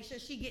 we gonna make sure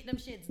she get them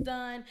shits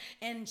done.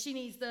 And she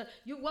needs to,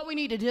 what we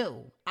need to do.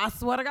 I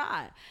swear to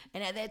God.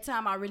 And at that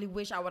time, I really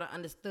wish I would have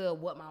understood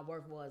what my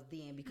work was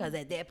then. Because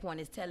at that point,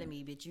 it's telling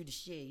me, bitch, you the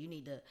shit. You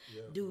need to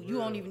you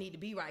don't even need to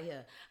be right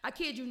here. I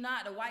kid you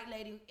not, the white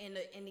lady in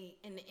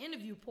the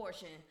interview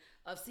portion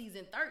of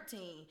season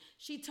 13,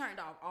 she turned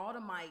off all the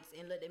mics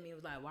and looked at me and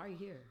was like, why are you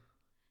here?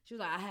 She was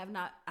like, I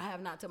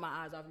have not took my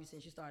eyes off you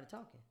since you started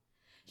talking.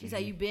 She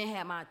said, you been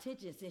had my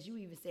attention since you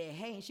even said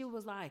hey. And she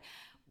was like,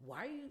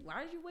 why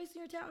are you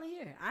wasting your talent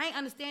here? I ain't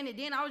understand it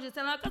then. I was just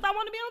telling her, because I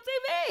want to be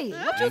on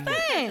TV. What you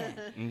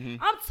saying?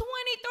 I'm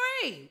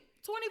 23,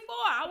 24.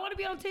 I want to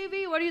be on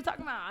TV. What are you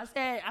talking about? I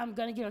said, I'm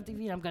going to get on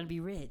TV and I'm going to be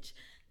rich.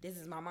 This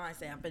is my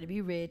mindset. I'm going to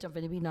be rich. I'm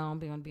going to be known. I'm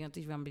going to be on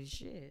TV. I'm going to be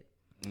shit.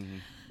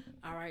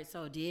 All right,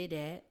 so did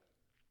that.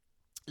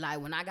 Like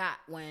when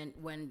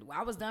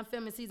I was done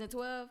filming season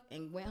 12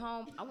 and went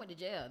home, I went to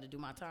jail to do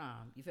my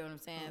time. You feel what I'm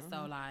saying?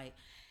 So like,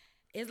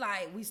 it's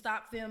like we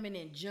stopped filming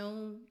in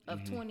June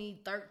of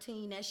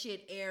 2013. That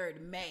shit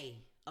aired May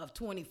of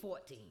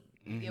 2014.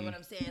 You get what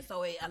I'm saying?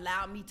 So it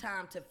allowed me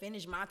time to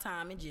finish my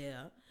time in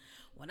jail.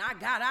 When I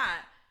got out,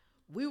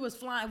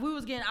 I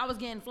was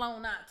getting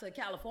flown out to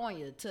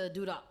California to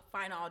do the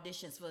final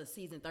auditions for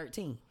season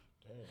 13.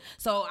 Damn.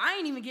 So I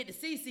ain't even get to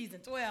see season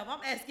 12. I'm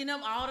asking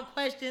them all the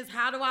questions.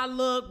 How do I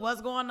look?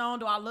 What's going on?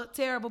 Do I look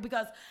terrible?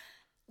 Because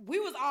we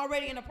was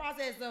already in the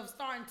process of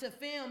starting to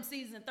film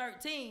season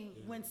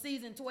 13 when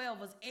season 12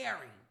 was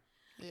airing.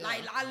 Yeah.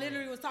 Like, I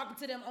literally was talking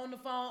to them on the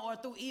phone or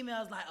through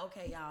emails like,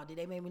 okay, y'all, did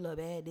they make me look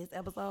bad this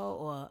episode?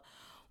 Or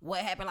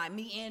what happened? Like,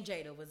 me and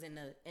Jada was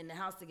in the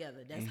house together.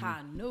 That's how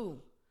I knew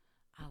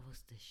I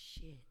was the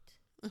shit.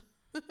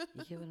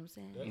 You hear what I'm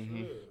saying? That's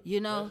real.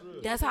 You know,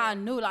 that's how I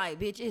knew, like,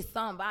 bitch, it's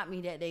something about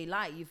me that they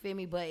like. You feel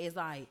me? But it's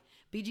like,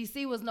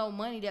 BGC was no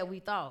money that we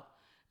thought.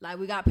 Like,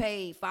 we got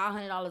paid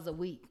 $500 a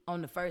week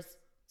on the first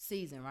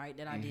season, right,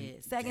 that I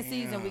did. Second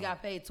season, we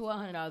got paid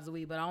 $1,200 a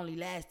week, but I only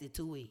lasted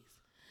 2 weeks.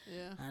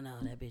 Yeah. I know,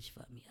 that bitch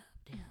fucked me up.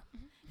 Damn.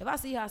 If I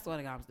see her, I swear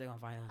to God, I'm still gonna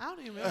fight her. I don't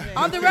even remember.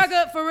 On the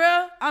record, for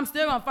real, I'm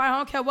still gonna fight her. I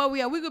don't care what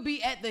we are. We could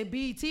be at the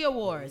BET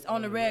Awards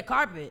on the red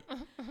carpet.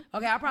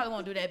 Okay, I probably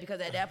won't do that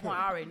because at that point,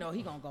 I already know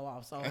he gonna go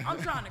off. So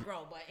I'm trying to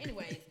grow. But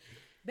anyways,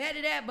 back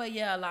to that. But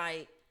yeah,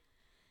 like,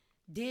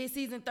 did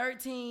season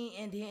 13,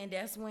 and then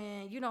that's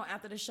when, you know,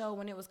 after the show,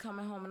 when it was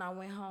coming home and I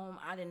went home,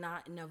 I did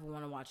not never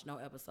want to watch no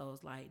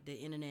episodes. Like, the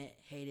internet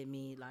hated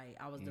me. Like,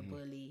 I was the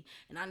bully.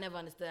 And I never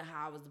understood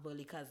how I was the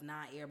bully because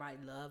not everybody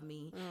loved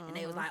me. And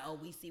they was like, oh,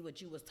 we see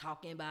what you was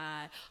talking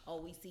about.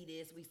 Oh, we see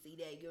this, we see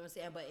that. You know what I'm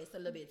saying? But it's a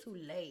little bit too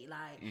late.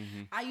 Like,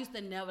 I used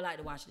to never like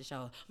to watch the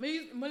show.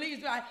 Malik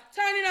used to be like,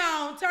 turn it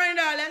on,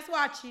 let's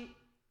watch it.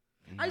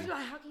 I used to be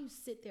like, how can you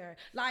sit there?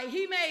 Like,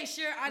 he made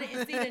sure I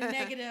didn't see the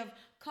negative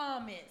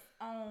comments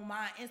on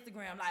my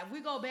Instagram. Like,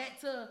 we go back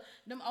to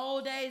them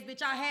old days,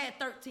 bitch, I had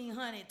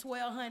 1,300,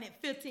 1,200,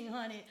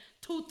 1,500,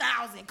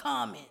 2,000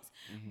 comments.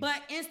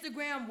 But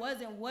Instagram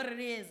wasn't what it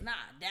is now.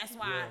 That's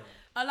why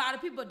a lot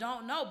of people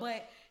don't know.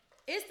 But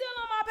it's still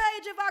on my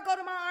page if I go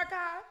to my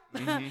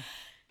archive.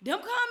 Them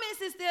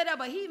comments is still there,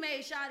 but he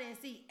made sure I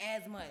didn't see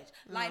as much.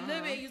 Like,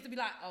 Lil Bit used to be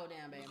like, oh,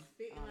 damn, baby.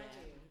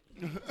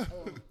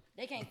 Oh,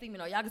 they can't see me,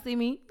 though. Y'all can see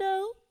me?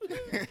 No.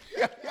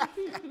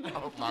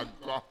 Oh, my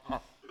God.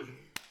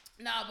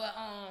 Nah,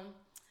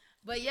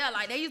 but yeah,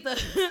 like, they used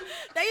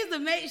to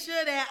make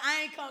sure that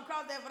I ain't come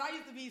across that, but I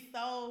used to be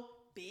so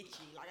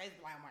bitchy. Like, I used to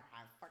be like, oh my God,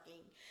 I fucking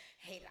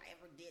hate I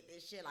ever did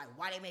this shit. Like,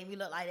 why they made me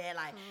look like that?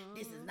 Like,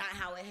 this is not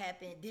how it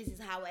happened. This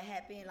is how it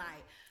happened.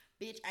 Like,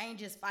 bitch, I ain't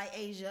just fight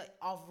Asia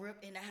off rip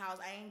in the house.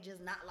 I ain't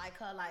just not like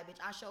her. Like, bitch,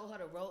 I showed her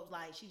the ropes.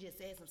 Like, she just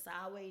said some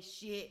sideways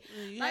shit.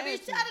 Like,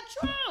 bitch, tell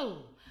the truth.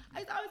 I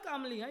used to always call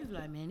Malik. I used to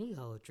be like, man, these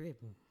hoes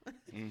tripping.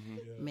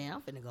 Man,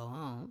 I'm finna go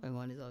home. I'm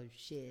going this old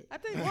shit. I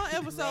think one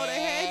episode they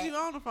had you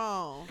on the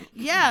phone.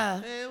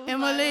 Yeah.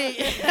 And Malik.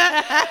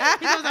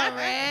 He was on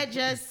red,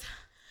 just...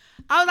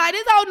 I was like,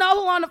 this hoe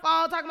know who on the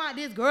phone talking about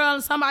this girl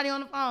and somebody on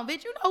the phone.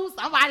 Bitch, you know who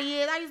somebody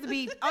is. I used to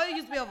be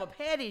over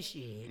petty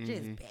shit.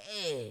 Just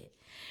bad.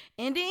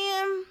 And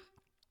then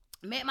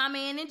met my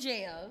man in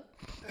jail.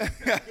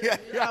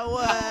 You know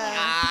what?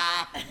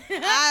 I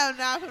am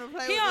not gonna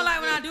play. He with don't like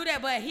bitch. when I do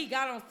that, but he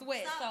got on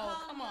sweat. Stop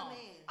So come on. man.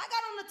 I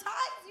got on the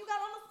tights. You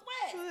got on the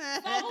sweat.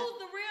 So who's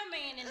the real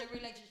man in the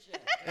relationship?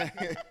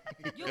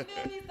 You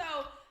feel me?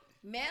 So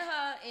met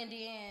her, and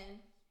then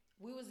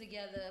we was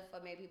together for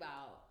maybe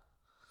about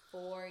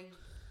 4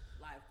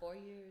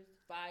 years,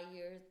 5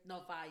 years.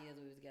 No, 5 years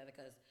we was together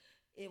because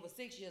it was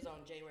 6 years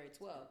on January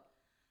 12th.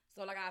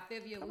 So like our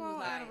 5th year, we was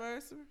like,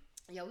 anniversary.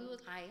 Yeah, we was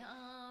like,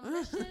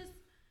 let's just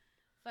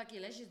fuck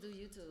it, let's just do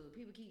YouTube.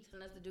 People keep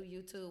telling us to do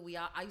YouTube.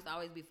 I used to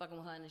always be fucking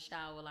with her in the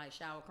shower, like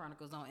Shower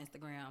Chronicles on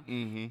Instagram.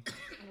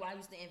 Where I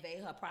used to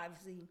invade her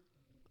privacy.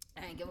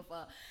 I ain't give a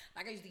fuck.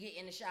 Like, I used to get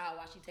in the shower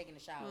while she taking the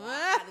shower.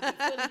 I either be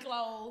fully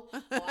clothed,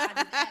 or I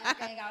just act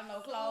like I ain't got no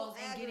clothes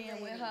and get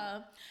in with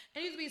her. It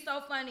used to be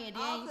so funny. And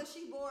then, Oh, because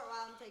she bored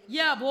while I'm taking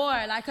yeah,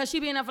 boy. Like, because she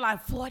be in there for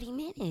like 40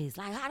 minutes.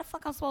 Like, how the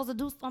fuck I'm supposed to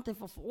do something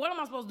for, what am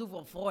I supposed to do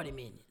for 40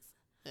 minutes?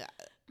 Yeah.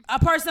 A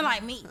person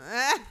like me.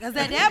 Because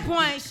at that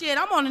point, shit,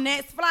 I'm on the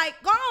next flight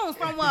gone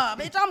somewhere.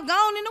 Bitch, I'm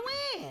gone in the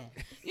wind.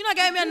 You done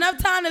gave me enough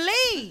time to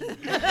leave.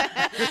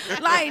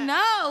 Like,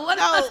 no. What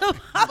am I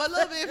supposed But a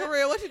little bit for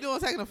real, what you doing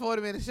taking a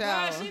 40-minute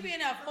shower? Girl, she be in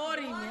there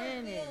 40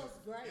 minutes.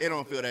 It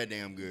don't feel that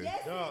damn good.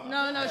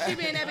 No, she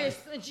be in that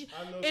bitch.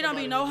 It don't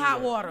be no hot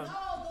water.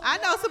 I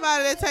know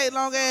somebody that take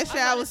long ass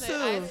showers I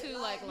too. too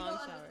like long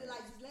showers.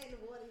 Like, just letting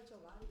the water hit your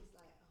body. It's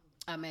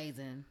like,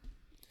 Amazing.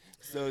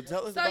 So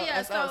tell us So about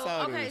yeah,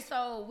 SoundCloud.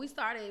 so we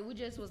started. We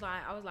just was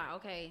like, I was like,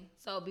 okay.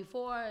 So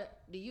before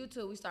the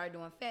YouTube, we started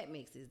doing fat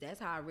mixes.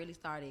 That's how I really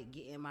started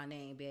getting my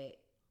name back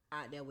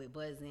out there with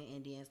buzzing,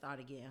 and then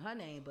started getting her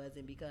name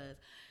buzzing because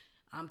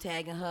I'm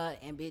tagging her,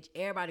 and bitch,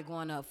 everybody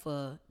going up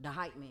for the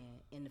hype man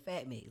in the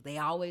fat mix. They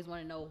always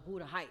want to know who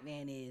the hype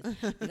man is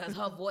because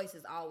her voice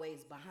is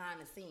always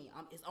behind the scene.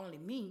 It's only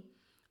me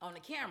on the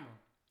camera,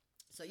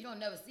 so you don't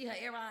never see her.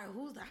 Everybody,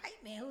 who's the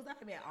hype man? Who's the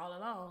hype man? All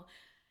along.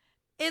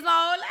 It's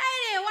my old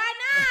lady. Why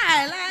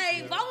not?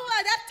 Like,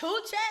 that's 2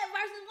 chat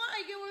versus 1.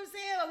 You get what I'm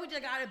saying? But we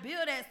just gotta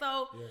build that.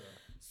 So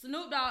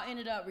Snoop Dogg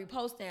ended up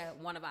reposting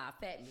one of our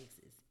fat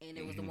mixes, and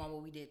it was the one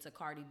where we did to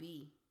Cardi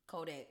B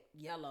Kodak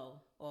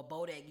Yellow or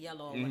Bodak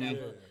Yellow or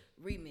whatever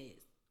remix.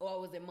 Or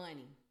was it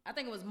Money? I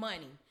think it was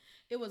Money.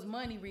 It was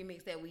Money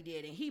remix that we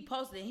did. And he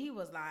posted and he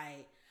was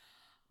like,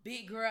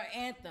 Big Girl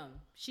Anthem.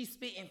 She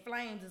spitting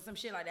flames and some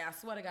shit like that. I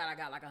swear to God, I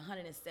got like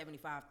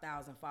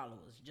 175,000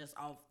 followers just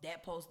off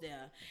that post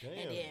there. Damn.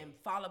 And then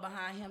follow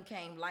behind him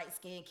came Light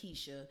Skin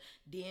Keisha.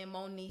 Then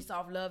Moniece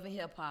off Love and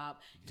Hip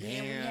Hop.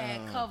 Then we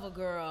had Cover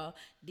Girl.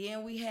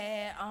 Then we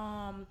had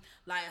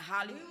like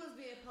Hollywood.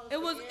 It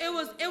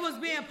was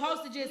being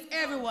posted just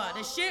everywhere.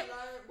 The shit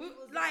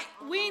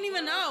we didn't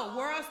even know.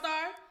 World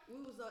Star.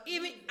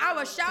 Even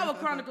our Shower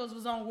Chronicles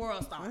was on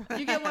World Star.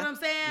 You get what I'm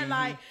saying?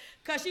 Like,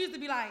 cause she used to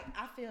be like,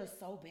 I feel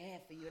so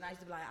bad for you. And I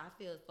used to be like, I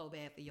feel so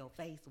bad for your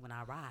face when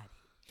I ride.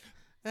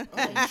 Oh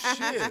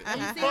shit!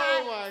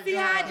 See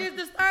how I just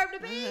disturbed the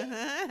beat?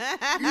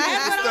 That's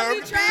what I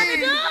be trying to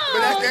do. But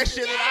that's that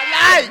shit that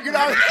I like, you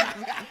know.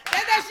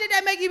 That's that shit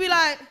that make you be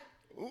like,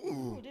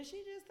 ooh. Did she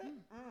just say?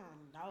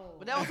 No.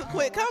 But that was a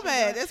quick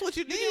comeback. That's what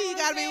you need. You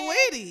gotta be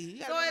witty.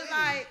 So it's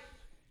like,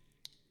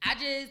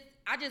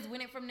 I just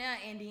went it from there,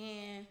 and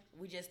then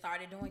we just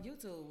started doing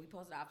YouTube. We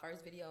posted our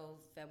first video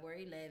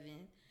February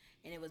 11th,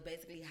 and it was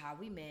basically how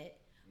we met.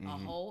 A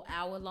whole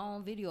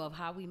hour-long video of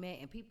how we met,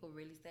 and people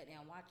really sat there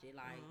and watched it.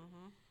 Like,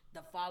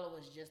 the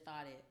followers just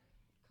started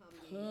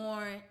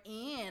pouring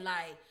in.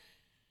 Like,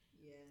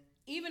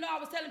 even though I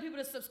was telling people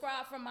to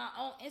subscribe from my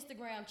own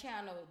Instagram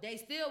channel, they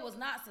still was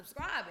not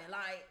subscribing.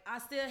 Like,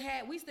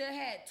 we still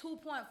had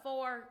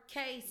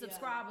 2.4K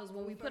subscribers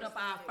when we put up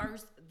our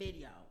first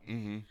video.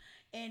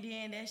 And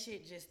then that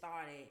shit just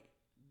started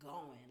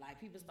going. Like,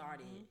 people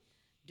started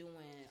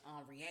doing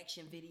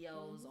reaction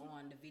videos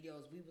on the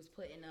videos we was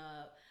putting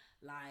up.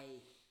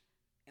 Like,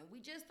 and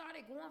we just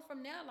started going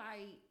from there.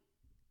 Like,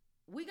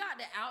 we got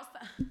the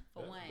outside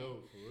for one.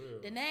 Dope, for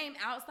real. The name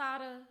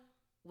Outsider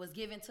was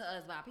given to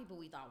us by people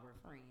we thought were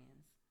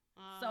friends.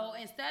 So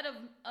instead of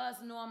us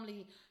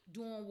normally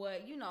doing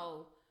what, you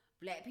know,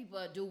 black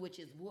people do, which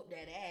is whoop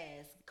that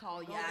ass,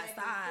 call you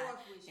outside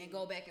and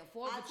go back and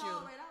forth with you. I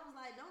was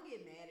like, don't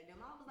get mad at them.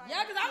 I was like,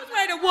 yeah, because I was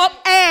ready to whoop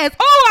ass.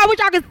 Oh, I wish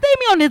y'all could see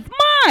me on this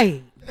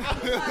mic. I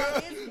was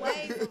like, it's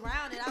ways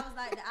around it. I was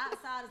like, the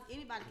outsiders,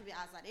 anybody can be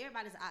outside.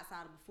 Everybody's an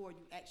outsider before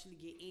you actually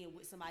get in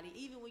with somebody.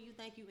 Even when you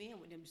think you in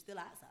with them, you're still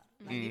outside.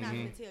 Like, they're not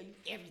going to tell you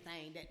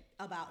everything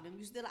about them.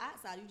 You're still an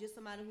outsider. You're just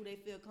somebody who they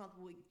feel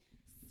comfortable with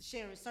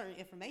sharing certain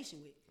information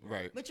with.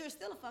 Right. But you're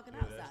still a fucking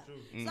outsider.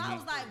 So I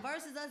was like,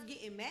 versus us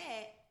getting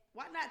mad,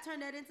 why not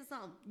turn that into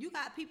something? You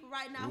got people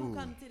right now who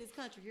come to this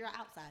country. You're an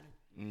outsider.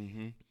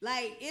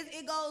 Like,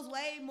 it goes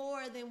way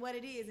more than what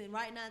it is. And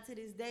right now, to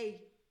this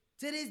day,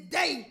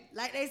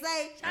 like they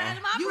say,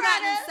 you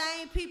got the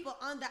same people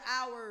under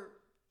our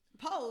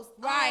post.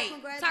 Right.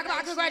 Talk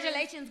about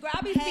congratulations, girl.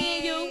 I'll be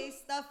seeing you.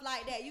 Stuff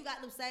like that. You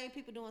got them same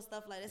people doing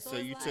stuff like that.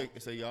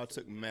 So y'all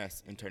took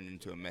mess and turned it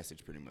into a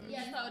message pretty much.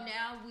 Yeah, so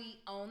now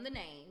we own the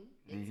name.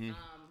 It's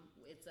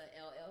it's a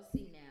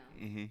LLC now.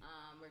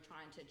 We're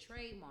trying to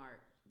trademark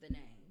the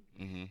name.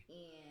 And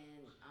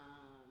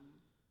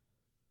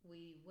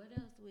what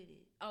else with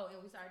it? Oh,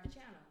 and we started the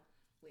channel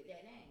with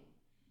that name.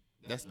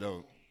 That's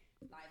dope.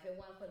 Like, if it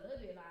wasn't for Lil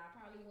Bit, like, I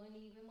probably wouldn't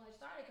even much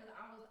started because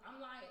I'm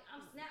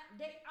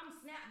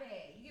snap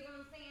bad. You get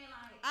what I'm saying?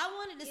 Like, I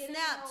wanted to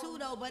snap too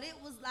though, but it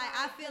was like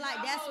I feel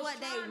like that's what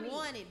they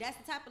wanted. That's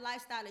the type of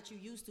lifestyle that you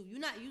used to. You're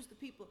not used to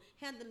people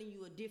handling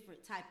you a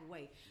different type of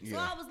way. So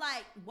I was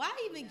like, why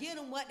even get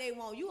them what they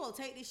want? You gonna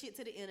take this shit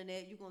to the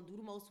internet. You gonna do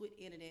the most with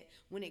the internet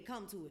when it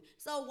come to it.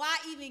 So why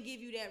even give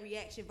you that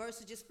reaction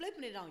versus just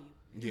flipping it on you?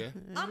 Yeah.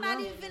 I'm not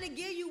even finna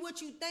give you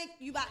what you think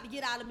you about to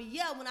get out of me.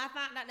 Yeah, when I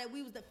found out that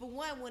we was for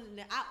one, when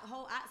the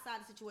whole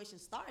outside situation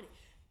started,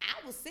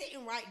 I was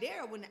sitting right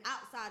there when the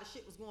outside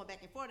shit was going back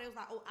and forth. It was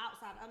like, oh,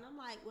 outside, and I'm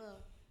like,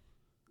 well,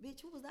 bitch,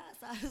 who was the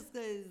outsiders?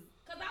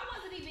 Cause I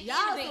wasn't even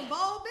y'all some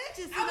bold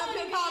bitches.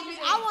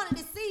 I wanted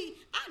to see.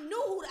 I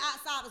knew who the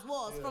outsiders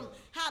was from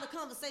how the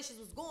conversations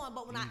was going,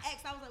 but when I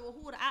asked, I was like, well,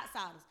 who are the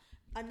outsiders?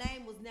 A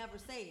name was never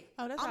said.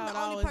 Oh, that's I'm how the it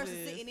only always person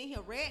is. sitting in here.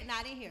 Red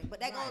not in here.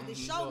 But that goes to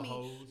show me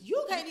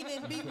you can't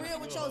even be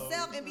real with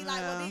yourself and be like,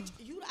 well, bitch,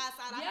 you the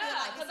outside. I feel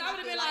like because I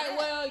would have been like,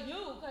 well,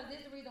 you, because this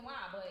is the reason why.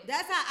 But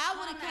that's how I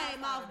would have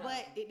came off,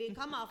 but it didn't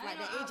come off like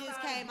that. It just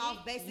came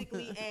off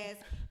basically as,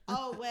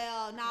 oh,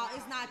 well, no,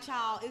 it's not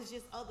y'all. It's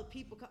just other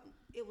people.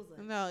 It was us.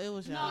 No, it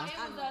was No, y'all. it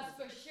was us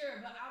for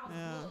sure. But I was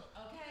booked,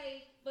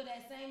 okay, for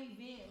that same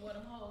event where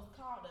the hoes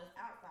called us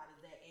outsiders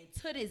that. And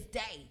to this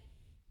day,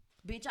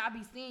 bitch, I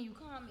be seeing you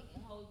commenting,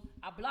 hoes.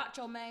 I blocked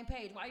your main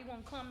page. Why you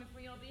want to comment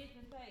from your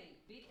business page?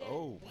 Bitch, that's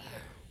weird.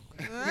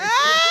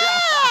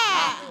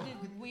 This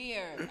is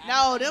weird.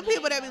 No, them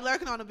people that be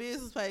lurking on the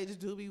business page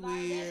do be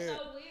weird. That's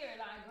so weird.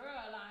 Like,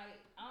 girl, like,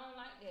 I don't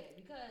like that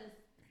because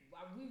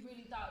we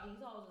really thought these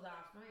hoes was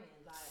our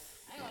friends. Like,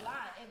 I ain't gonna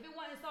lie. If it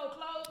wasn't so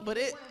close, but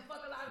it wouldn't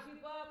fuck a lot of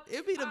people up.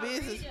 It be the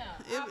business.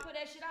 I'll put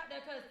that shit out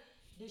there because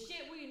the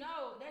shit we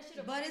know, that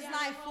shit. But it's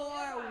like for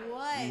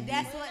what?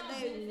 That's what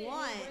they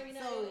want.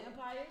 So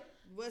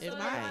it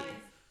might.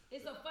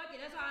 It's a fuck it.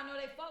 That's how I know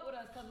they fuck with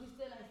us, because we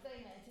still ain't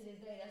saying nothing to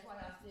this day. That's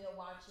why y'all still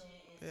watching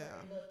and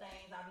certain little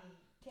things I be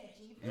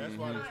catching. That's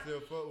why they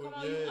still fuck with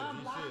you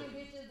unblocking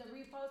bitches to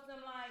repost them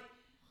like,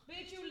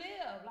 bitch, you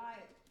live.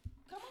 Like,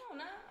 come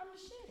on now, I'm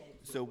the shit.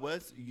 So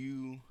what's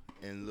you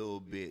and Lil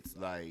Bits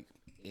like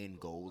end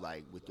goal,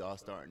 like with y'all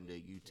starting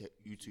the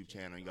YouTube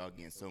channel, y'all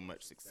getting so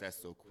much success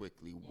so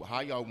quickly?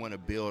 How y'all want to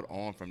build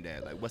on from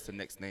that? Like, what's the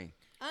next thing?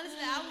 Honestly,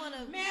 I want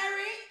to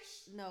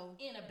marriage. No.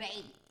 And a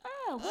baby.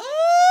 Oh,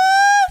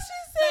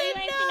 she So you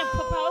said ain't no. finna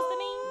propose to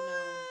me?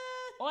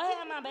 No. Or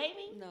have my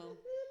baby? No.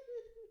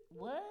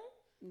 What?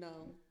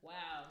 No. Wow.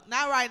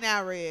 Not right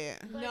now, Red.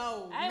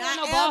 No. I ain't not want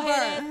no bald ever.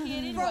 head ass kid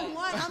anyway. For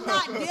one, I'm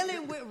not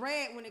dealing with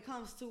Red when it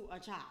comes to a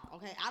child.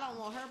 Okay, I don't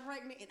want her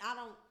pregnant, and I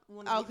don't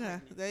want to get Okay,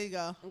 pregnant. there you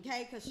go.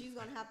 Okay, because she's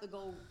gonna have to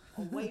go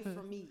away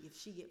from me if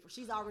she get.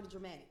 She's already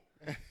dramatic.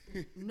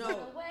 No.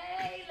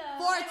 Way, love.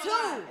 For I ain't two.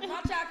 gonna lie. If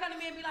my child come to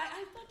me and be like,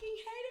 I fucking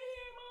hate it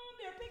here, Mom.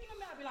 They're picking them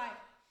out. I'll be like,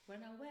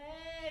 run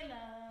away,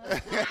 love.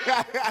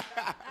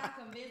 I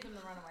convince them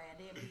to run away, and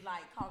then be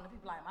like calling the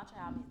people like, my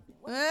child missing.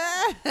 What?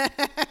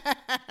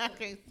 I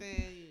can't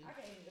stand you. I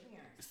can't even the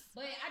parents.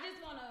 But I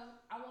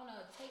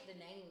wanna take the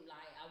name,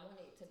 like, I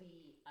want it to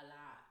be a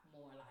lot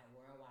more like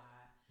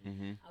worldwide.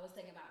 I was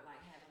thinking about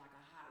like having like a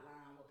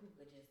hotline where people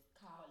could just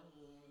call in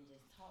and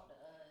just talk to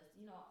us.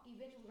 You know,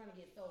 eventually we're gonna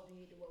get so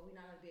big to where we're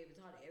not gonna be able to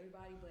talk to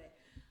everybody, but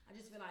I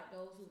just feel like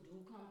those who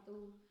do come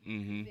through,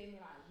 you feel me,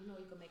 like, you know,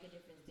 you can make a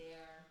difference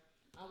there.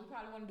 We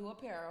probably want to do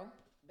apparel.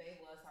 Babe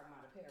was talking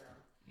about apparel.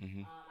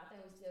 I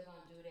think we're still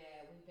gonna do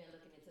that. We've been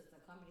looking into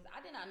some companies.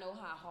 I did not know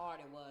how hard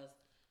it was.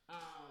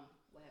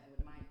 What happened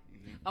with the mic?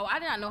 Oh, I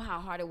did not know how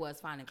hard it was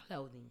finding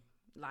clothing,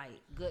 like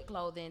good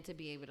clothing to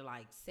be able to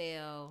like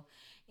sell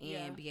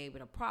and be able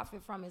to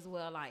profit from as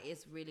well. Like,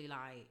 it's really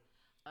like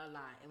a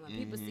lot. And when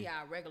people see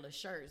our regular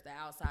shirts, the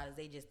outsiders,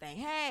 they just think,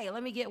 hey,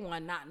 let me get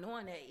one, not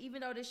knowing that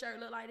even though this shirt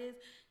look like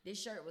this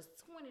shirt was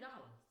 $20.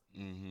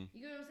 You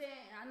get what I'm saying?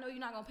 And I know you're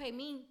not gonna pay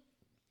me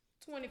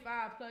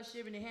 $25 plus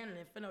shipping and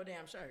handling for no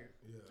damn shirt.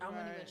 I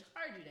wouldn't even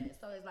charge you that.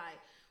 So it's like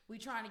we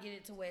trying to get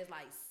it to where it's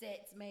like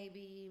sets,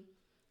 maybe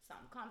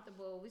something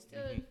comfortable. We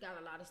still got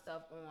a lot of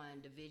stuff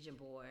on the vision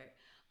board.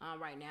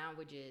 Right now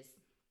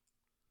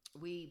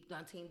we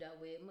done teamed up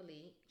with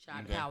Malik. Shout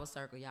out to Power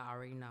Circle, y'all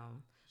already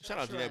know. Shout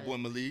out to that boy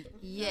Malik.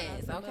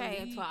 Yes,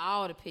 okay. For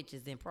all the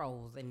pictures and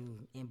pros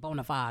and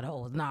bona fide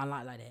hoes. No,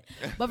 not like that.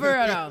 But for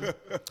real though.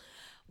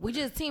 We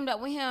just teamed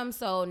up with him,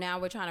 so now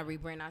we're trying to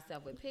rebrand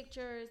ourselves with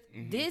pictures.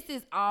 This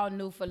is all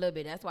new for a little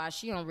bit. That's why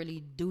she don't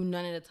really do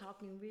none of the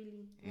talking,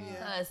 really.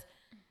 Because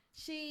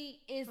she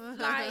is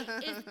like,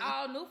 it's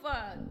all new for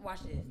her.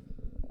 Watch this.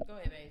 Go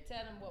ahead, babe.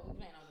 Tell them what we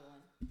plan on doing.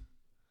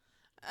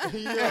 I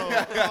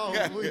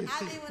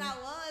think when I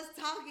was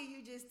talking,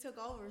 you just took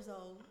over.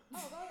 So.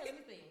 Oh, go ahead. Let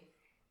me see.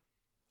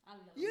 I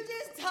love You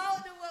just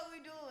told them what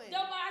we're doing. No,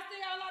 but I still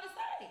got a lot to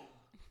say.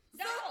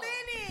 So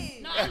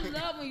finish. No, I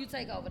love when you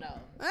take over, though.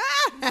 No,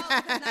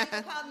 because now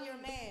you call me your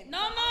man. No,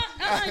 I'm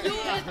not. You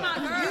is my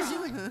girl.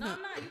 No,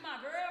 I'm not. You my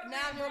girl.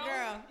 Now I'm your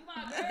girl. You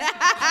my girl.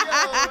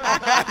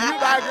 You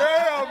my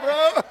girl,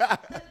 bro.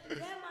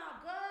 That's my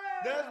girl.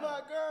 That's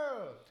my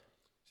girl.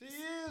 She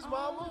is,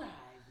 mama.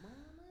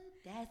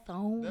 That's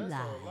on That's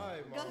live. on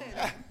live, Go mama.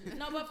 ahead.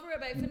 No, but for real,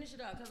 babe, finish it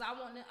up, because I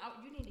want to,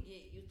 you need to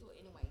get used to it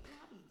anyway.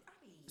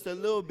 So a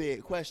little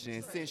bit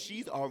question, since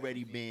she's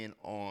already been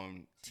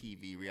on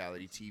TV,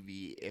 reality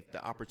TV, if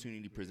the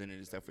opportunity presented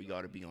itself for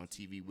y'all to be on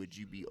TV, would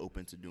you be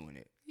open to doing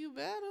it? You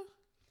better.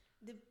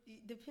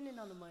 Depending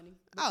on the money,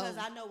 because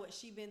I know what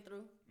she been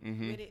through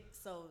Mm-hmm. with it.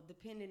 So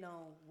depending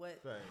on what.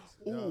 Thanks.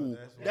 Ooh,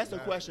 that's a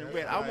question,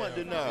 Red. I want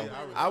to know.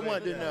 I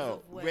want to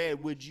know,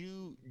 Red, would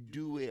you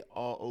do it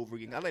all over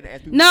again? I like to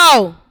ask people.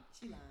 No.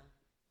 She lying.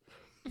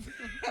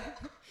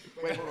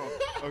 Wait, hold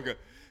on. Okay,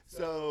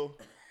 so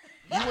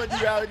you want to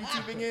do reality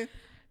TV again?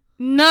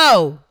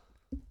 No.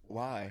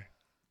 Why?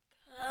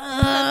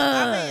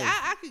 I mean,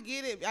 I could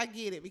get it. I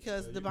get it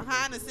because the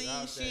behind the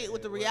scenes shit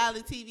with the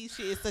reality TV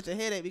shit is such a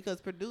headache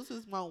because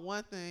producers want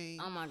one thing.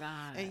 Oh my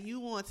God. And you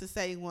want to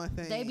say one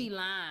thing. They be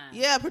lying.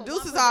 Yeah, For one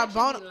producers are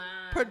production be lying.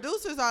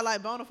 producers are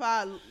like bona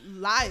fide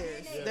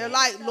liars. They're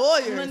like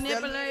lawyers.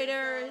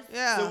 Manipulators.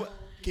 Yeah. So,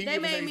 can you They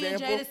give us made an me and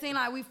example? Jada seem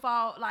like we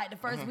fought like the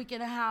first week in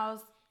the house.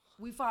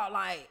 We fought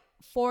like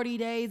 40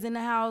 days in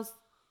the house.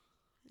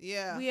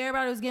 Yeah.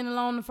 Everybody was getting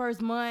along the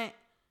first month.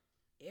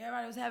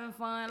 Everybody was having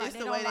fun. Like It's they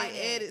the don't way like they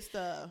that. edit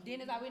stuff.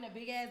 Then it's like we in a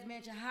big ass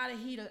mansion. How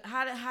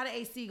the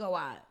AC go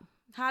out?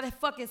 How the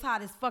fuck is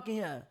hot as fucking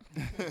here?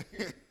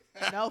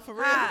 No, for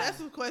real. Hi.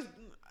 That's a question.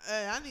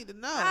 I need to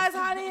know. How it's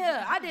hot in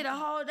here? I did a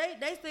whole.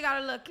 They still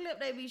got a little clip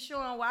they be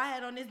showing where I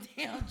had on this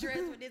damn dress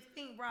with this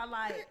pink bra.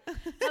 Like,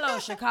 hello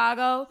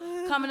Chicago.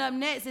 Coming up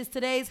next is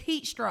today's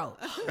heat stroke.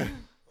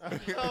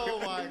 Oh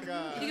my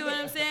God. You get what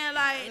I'm saying?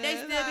 Like, they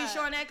It's still be hot.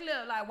 showing that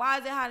clip. Like, why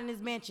is it hot in this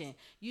mansion?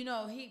 You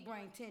know, heat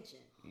bring tension.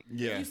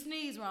 Yeah. If you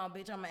sneeze wrong,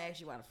 bitch, I'm gonna ask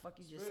you why the fuck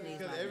you just sneeze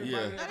Because like that. everybody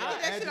Yeah. Now, they did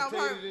that shit on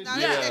purpose. agitated Now,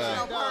 and they did Yeah. that shit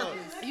on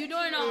purpose. You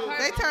doing it on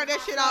purpose. They turned that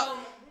shit So, out.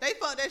 They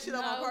fucked that shit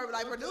up on No. purpose.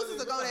 Like producers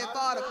will go that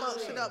far to fuck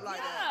shit up like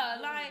that.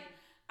 Yeah, like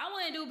I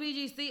wouldn't do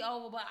BGC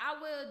over, but I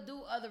will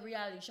do other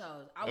reality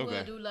shows. I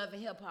will do Love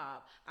and Hip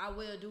Hop. I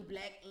will do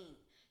Black Ink.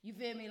 You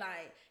feel me?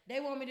 Like, they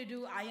want me to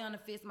do Ayanna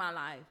Fits My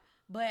Life.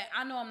 But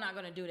I know I'm not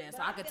going to do that,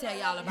 so I could tell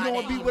y'all about it.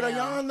 You don't be with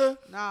Ayanna?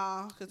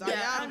 Nah, because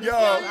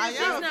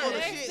Ayanna full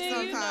of shit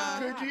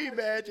sometimes. Could you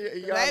imagine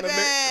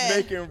Ayanna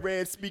making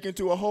Red speaking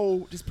to a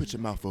hole? Just put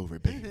your mouth over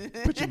it, baby.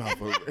 Put your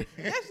mouth over it.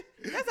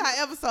 That's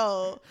our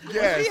episode.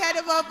 Yes. When she had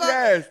them motherfuckers.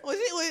 Yes. When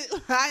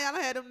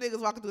Ayanna had them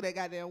niggas walking through that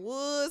goddamn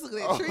woods, look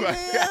at that tree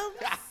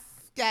limbs.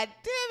 God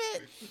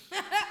damn it.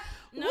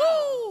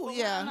 Woo!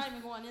 Yeah. I'm not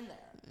even going in there.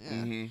 Yeah.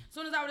 Mm-hmm. As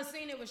soon as I would have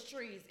seen it was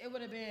trees, it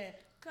would have been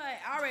cut.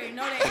 I already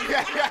know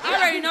that. I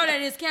already know that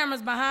there's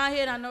cameras behind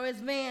here. And I know it's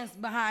vans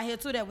behind here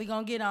too that we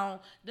gonna get on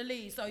the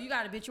lead. So you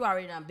got to bitch. You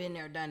already done been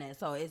there, done that.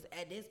 So it's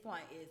at this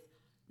point, it's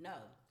no.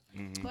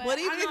 Mm-hmm. But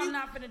even if I'm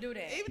not finna do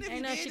that. Even if Ain't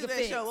you nothing did she do could that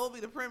fix. show, what would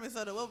be the premise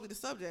of it? What would be the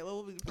subject? What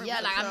would be the premise?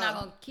 Yeah, like of the I'm show? not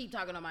gonna keep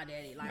talking on my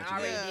daddy. Like I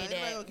already did anybody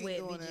that gonna keep with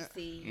doing BGC. that.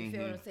 You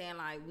feel what I'm saying?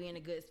 Like we in a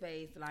good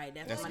space. Like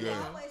that's my good. You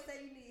nigga. always say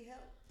you need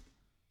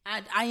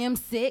help. I am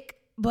sick,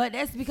 but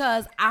that's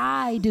because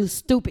I do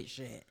stupid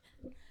shit.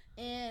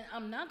 And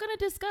I'm not gonna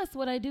discuss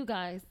what I do,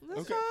 guys.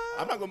 Okay.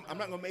 I'm not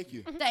gonna make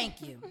you.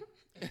 Thank you.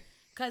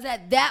 Cause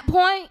at that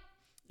point,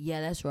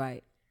 yeah, that's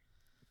right.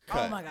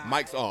 Cut. Oh my God.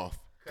 Mic's off.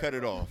 Cut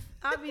it off.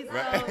 I be so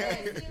I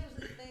seriously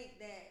think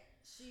that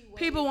she weighs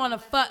People wanna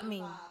fuck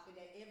me. 125 and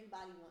that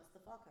everybody wants to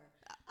fuck her.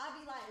 I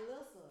be like,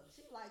 listen,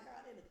 she be like,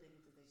 girl, they look at me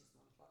because they just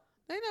want to fuck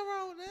her. Ain't nothing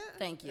wrong with that.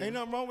 Thank you. Ain't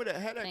nothing wrong with that.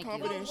 Have that Thank you.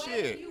 confident But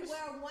shit. you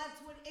wear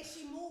 120 and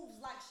she moves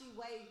like she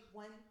weighs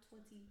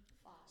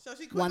 125. So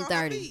she quick on her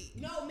 130.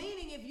 feet. No,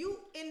 meaning if you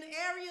in the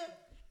area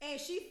and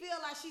she feel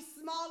like she's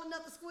small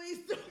enough to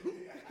squeeze through,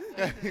 you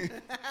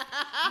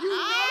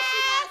know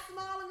she's not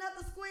small enough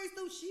to squeeze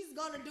through, she's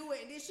gonna do it.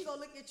 And then she gonna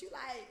look at you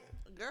like,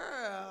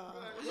 Girl.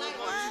 like,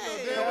 Why?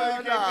 Damn, why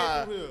you can't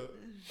get through here?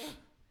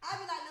 I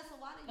be like, listen,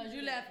 why Cause did you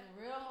do that? laughing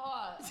real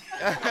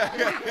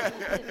hard.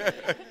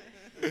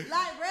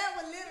 Like, Red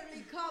would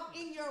literally come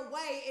in your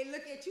way and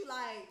look at you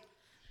like,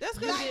 That's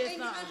like, good.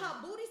 and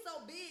her booty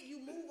so big, you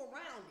move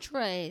around.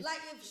 Trust. Like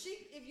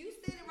if you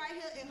standing right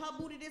here and her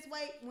booty this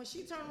way, when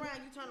she turn around,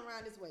 you turn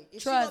around this way.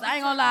 If she Trust. be I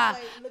ain't gonna turning lie.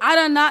 this way, look I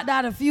done knocked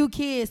out a few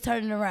kids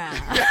turning around.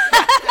 she do it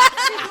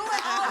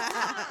all the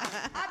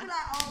time. I be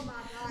like, oh my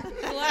god.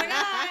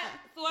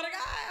 Swear to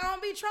God. I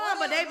don't be trying,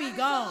 but they be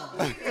gone.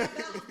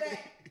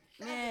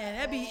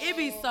 Man, it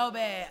be so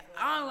bad.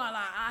 I don't gonna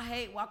lie. I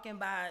hate walking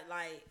by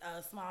like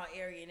a small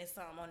area and there's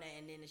something on that,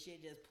 and then the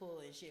shit just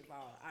pull and shit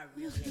fall. I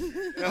really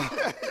hate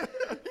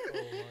that.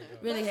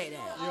 Really hate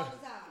that. All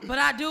the time. But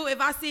I do. If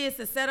I see it's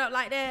a setup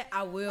like that,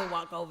 I will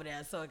walk over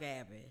there so it can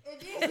happen.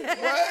 And then she did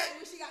that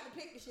when she got to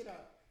pick the shit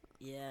up.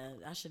 Yeah,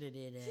 I should have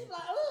did She's that.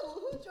 like, ooh,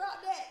 who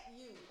dropped that?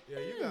 You. Yeah,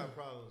 you got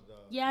problems, dog.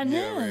 Yeah, I Yeah,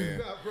 know. You Red.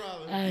 got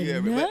problems. I Yeah,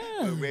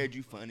 know. Red,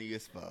 you funny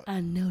as fuck. I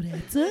know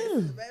that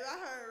too. Baby, I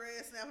heard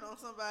Red snapping on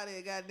somebody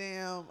at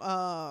goddamn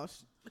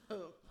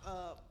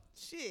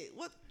shit.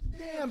 What?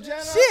 Damn,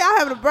 Jenna. Shit, I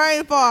having a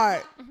brain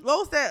fart. What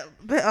was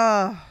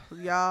that?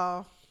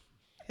 Y'all,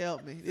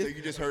 help me. So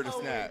you just heard a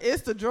snap.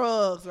 It's the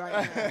drugs right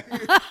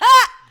now.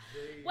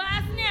 Well,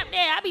 I snap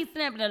there. I be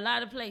snapping a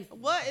lot of places.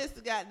 What is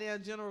the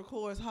goddamn General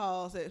Course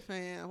Halls at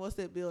FAM? What's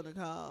that building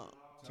called?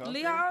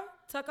 Lee Hall?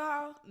 Tucker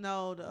Hall?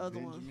 No, the other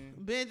one.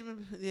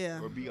 Benjamin,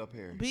 yeah. Or be up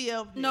here.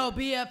 BL. No,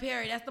 B.L.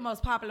 Perry. That's the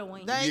most popular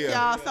one. Thank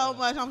Yeah. y'all so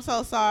much. I'm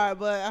so sorry,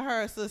 but I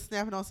heard sis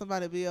snapping on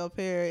somebody BL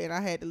Perry, and I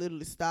had to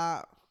literally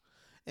stop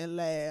and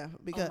laugh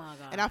because, my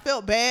God. and I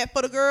felt bad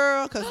for the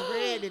girl because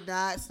Red did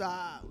not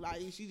stop.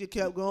 Like she just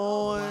kept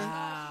going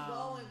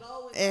Wow.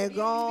 and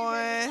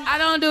going. I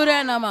don't do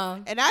that no more.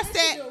 And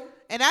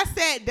I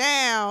sat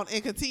down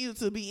and continued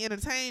to be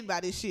entertained by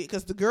this shit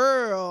because the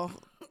girl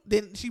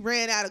then she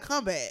ran out of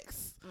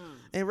comebacks.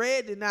 And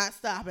Red did not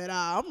stop at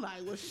all. I'm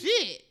like, well,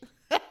 shit.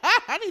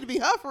 I need to be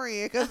her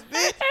friend because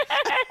bitch.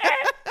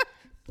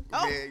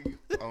 Oh.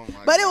 Oh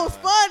my But it was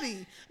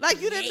funny. Like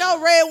you didn't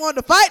know Red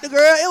wanted to fight the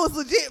girl. It was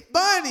legit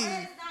funny.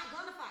 Red's not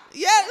gonna fight.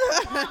 Yeah.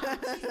 She's not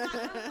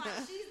gonna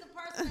fight. She's the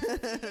person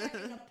that's there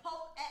and the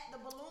poke at the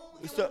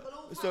balloon. And when the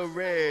balloon So pops,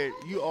 Red,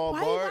 you all Why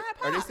you bark?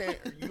 gotta Are they pop? saying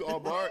you all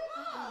bark?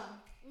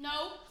 No,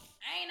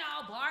 I ain't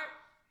all Bart.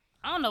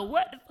 I don't know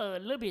what the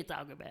fuck Lil bit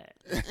talking about.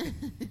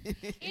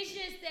 It's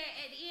just that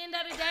at the end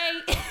of the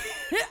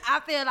day, I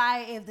feel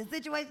like if the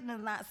situation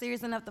is not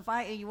serious enough to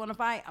fight and you want to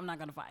fight, I'm not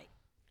gonna fight.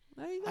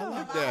 There you I go.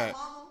 like my that.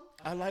 mama,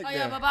 I like Oh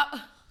yeah, that. about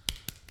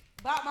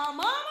my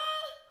mama.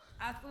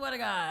 I swear to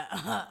God,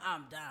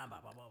 I'm dying by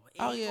my mama.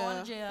 Oh, Ain't yeah.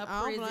 going to jail,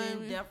 I don't blame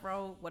prison, you. death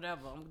row,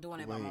 whatever. I'm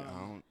doing it by Wait, my I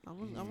mama.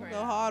 don't I'm gonna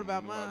go hard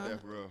about know about mine.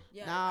 that, bro.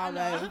 Yeah, Nah, I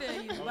know, I baby.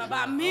 feel you. But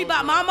about me,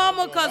 about my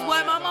mama, cause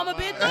what my mama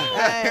been through.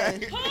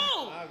 Hey, Who?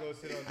 I'll go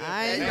sit on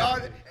I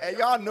that. ain't And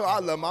y'all know I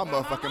love my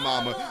motherfucking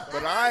mama,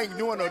 but I ain't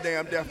doing no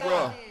damn death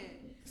row.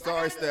 Sorry,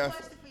 I got a Steph.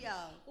 question for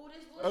y'all.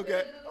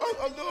 Okay. Oh,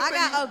 a little I bit.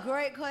 got a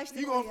great question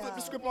You for gonna y'all. flip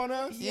the script on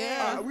us?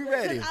 Yeah. All right, we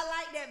ready. I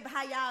like that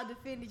how y'all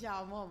defended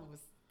y'all mamas.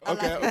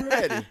 Okay, we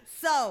ready.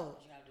 So,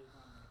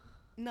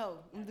 no,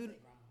 I'm do Cause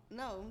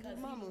he was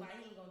mama. like,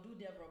 he ain't gonna do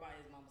death row by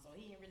his mama, so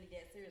he ain't really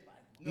that serious about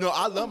his No,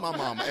 I love my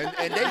mama, and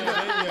they know,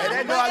 yeah. and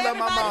they know But I love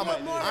my everybody mama.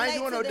 would more I ain't relate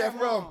doing to no their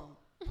death row. mom.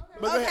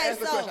 But go ahead, Okay, ask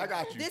the so question. I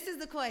got you. this is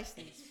the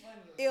question.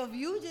 If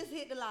you just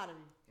hit the lottery,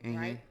 Mm-hmm.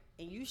 right,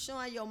 and you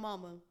showing your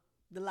mama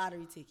the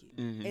lottery ticket,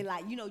 Mm-hmm. and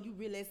like, you know, you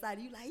really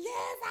excited, you like,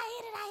 yes, I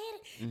hit it,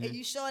 Mm-hmm. and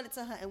you showing it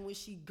to her, and when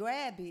she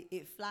grab it,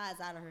 it flies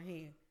out of her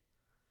hand.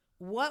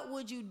 What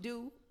would you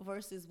do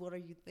versus what are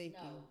you thinking?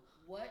 No.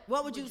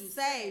 What would you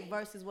say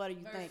versus what are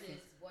you thinking?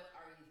 Versus what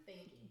are you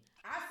thinking?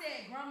 I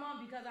said grandma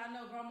because I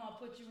know grandma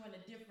put you in a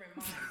different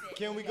mindset.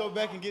 Can we go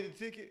back and get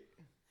the ticket?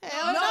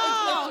 Hell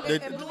No, no.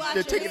 if The- blew the out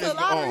your ticket It's hand. a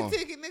is lottery on.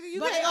 ticket, nigga. You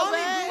But it can't go only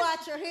blew back.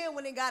 out your hand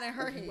when it got in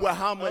her hand. Well,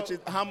 how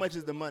much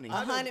is the money?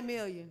 100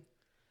 million.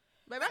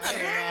 Baby, I gotta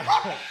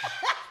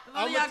If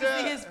only y'all I'ma can see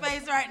tell- his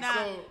face right now.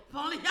 So- If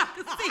only y'all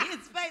can see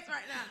his face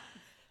right now.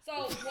 So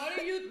what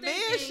are you Me and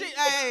thinking shit,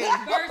 hey.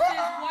 versus what you I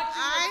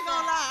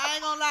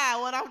ain't gonna lie.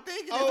 What I'm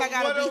thinking is I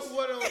gotta be.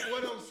 what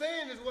I'm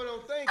saying is what I'm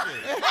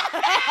thinking.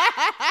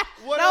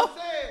 What No, I'm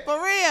saying. for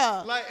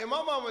real. Like, and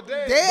my mama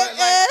dead. Dead but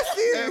like, ass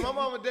serious. and my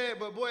mama dead,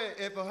 but boy,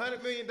 if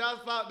 $100 million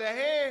fall out that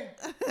hand,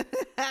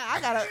 I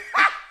gotta.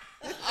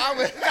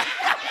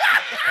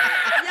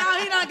 Y'all,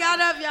 he done got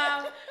up,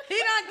 y'all. He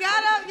done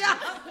got up, y'all.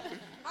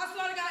 I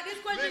swear to God, this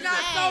question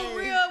got so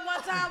real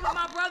one time with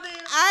my brother.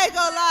 I ain't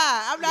gonna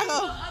lie. I'm not He put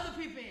gonna. other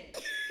people in. He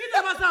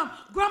talking about something.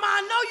 Grandma,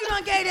 I know you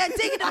done gave that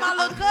ticket to my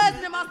little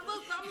cousin and my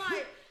sister. I'm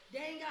like, they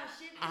ain't got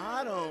shit.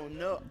 I don't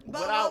know.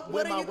 But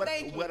what are you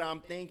thinking? What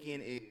I'm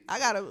thinking is, I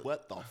gotta.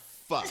 what the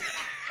fuck?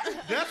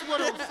 that's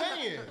what I'm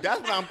saying.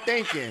 That's what I'm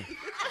thinking.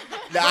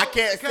 Now, I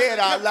can't say it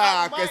out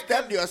loud because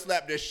Stephanie will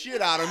slap the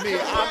shit out of me.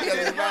 I'm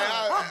just like,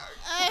 I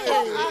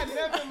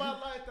never in my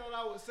life thought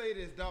I would say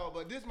this, dog,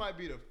 but this might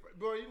be the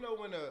bro. You know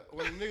when a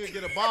nigga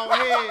get a bald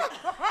head,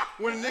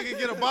 when a nigga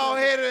get a bald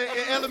head in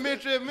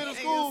elementary and middle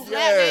school.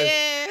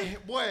 Yes. Yeah.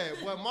 Boy,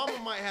 mama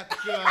might have to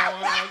feel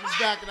on the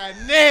back of that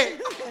neck.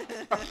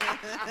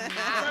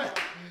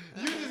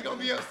 You just gonna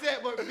be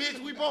upset, but bitch,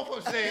 we both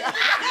upset.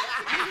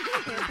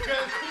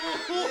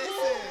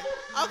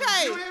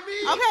 Okay. You hear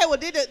me? Okay. Well,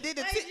 did the Hey,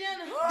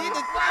 Jenna. did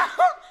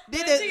The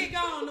the ticket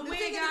gone. The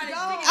wing got it.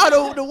 gone. The ticket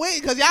oh the win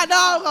because y'all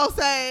know I'm gonna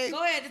say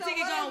Go ahead. The So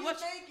ticket what are gone. you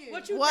thinking?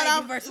 What you what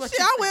thinking I'm. versus what Shit,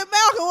 you I went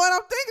Malcolm. What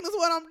I'm thinking is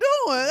what I'm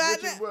doing.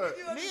 What you what?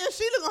 Me and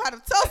Sheila gonna have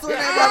to tussle in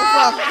that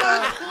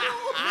motherfucker.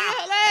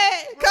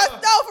 Cause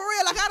no, for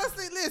real, like I done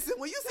see. Listen,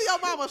 when you see your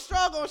mama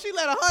struggle and she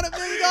let $100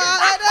 million go out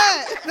like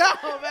that, no,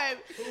 baby,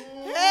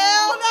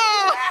 hell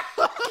no.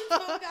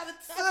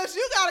 Sis,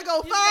 you gotta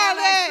go find sound like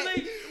that.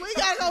 sleep. We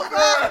gotta go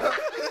find.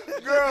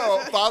 Girl,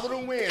 follow the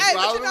wind. Hey,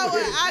 but Follow you know the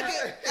what? wind.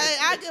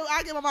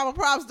 I give my mama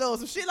props though.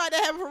 Some shit like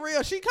that happen for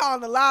real. She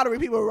calling the lottery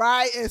people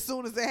right as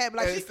soon as it happen.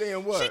 Like And she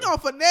saying what? She gonna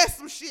finesse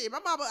some shit. My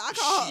mama, I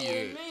call her.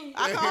 Shit.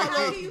 I call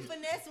How her. do you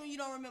finesse when you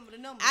don't remember the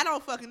number? I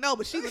don't fucking know,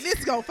 but she was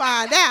this gonna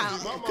find out My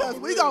mama because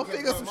we will, gonna 'cause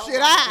figure my some mama shit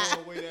going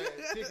out. where that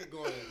ticket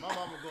going. My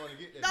mama going to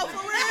get that. No, ticket.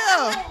 for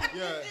real.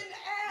 Yeah.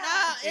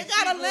 Nah, it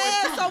gotta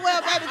land somewhere,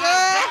 baby I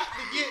girl. got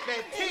to get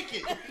that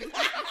ticket. I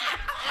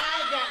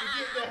got to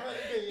get that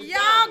 $100 million.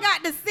 Y'all got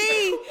to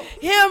see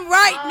him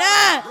right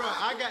now. Bro,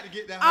 I got to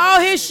get that. All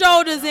 $100 his million.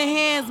 shoulders and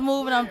hands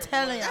moving. I'm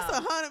telling That's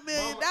y'all. $100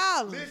 million.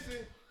 Mama,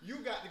 listen, you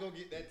got to go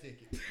get that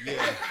ticket. Yeah.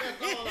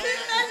 That's all I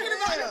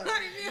got.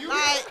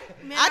 Like,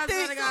 Man, I I swear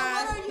think, to So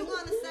God. what are you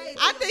gonna say?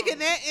 I think in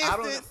that I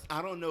instance,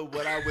 don't know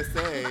what I would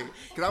say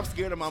because I'm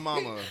scared of my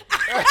mama.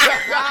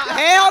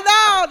 hell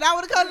no, not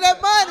when it comes to that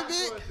money,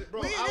 bitch.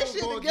 Bro, We in I this will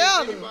shit go against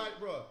together. anybody,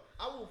 bro.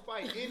 I will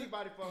fight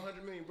anybody for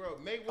 $100 million, bro.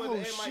 Mayweather Oh,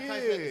 and Mike Tyson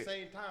at shit. the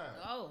same time.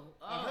 Oh,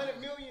 $100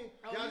 million,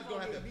 y'all just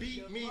gonna have to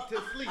beat me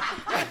to sleep.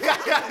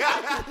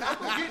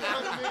 Get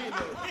 $100 million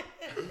though.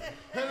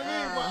 $100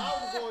 million, but I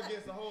will go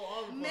against the whole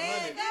army for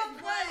Man, 100. that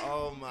boy.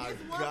 Oh my This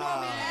one God.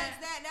 woman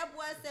asked that. That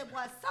boy said,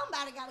 "Boy,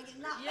 somebody gotta get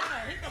knocked out."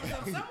 yeah. He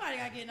told me somebody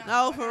got to get knocked No,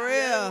 out. for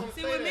real.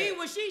 See, with me,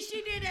 when she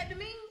did that to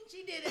me,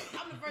 she did it.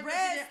 I'm the first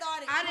Red person.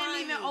 started I didn't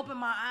even crying. open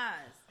my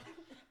eyes.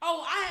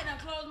 Oh, I had to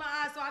close my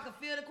eyes so I could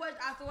feel the question.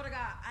 I swear to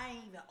God, I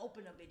ain't even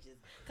open them bitches.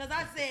 Cause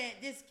I said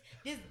this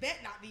bet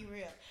not be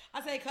real.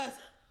 I said cause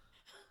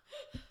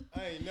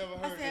I ain't never I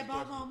heard said this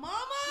about question. my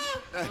mama.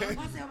 I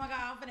said, oh my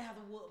God, I'm finna have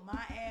to whoop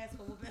my ass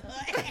for whooping her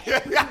ass.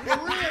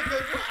 For real,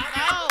 'cause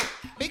No,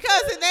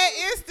 because in that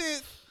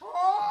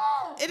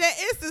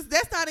instance,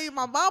 that's not even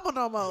my mama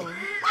no more.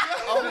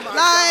 Oh my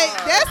Like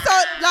God.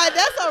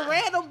 that's a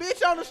random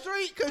bitch on the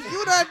street because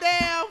you done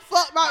damn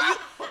fucked my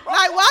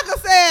like Waka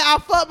said I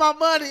fucked my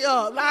money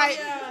up. Like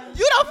Yeah.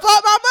 you done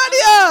fucked my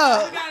money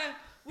up.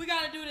 We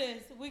gotta do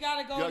this. We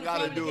gotta go Y'all to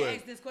gotta family do to it.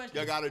 ask this question.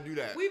 Y'all gotta do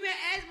that. We've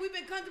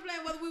been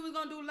contemplating whether we was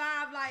gonna do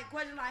live like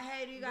questions like,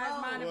 hey, do you guys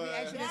No, mind if we what?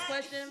 ask you this That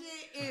question?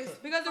 shit is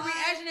Because the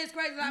reaction is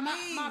crazy. Like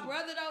me. my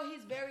brother though,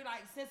 he's very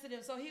like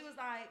sensitive. So he was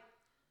like,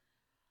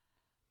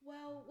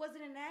 well, was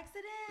it an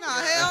accident? No,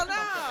 hell no.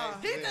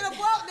 He said the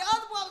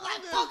other boy was like,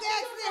 "Fuck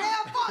accident,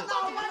 hell, fuck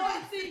no."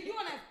 See, you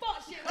on that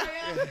fuck shit right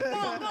here. Go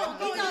on.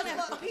 He knows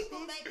that but people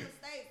make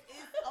mistakes.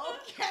 It's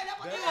okay.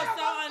 He was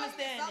so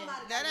understanding.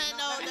 That ain't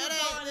no. He was That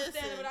so ain't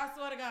understanding, listen. but I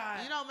swear to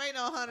God. You don't make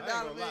no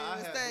 $100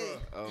 mistake.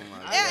 Oh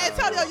my And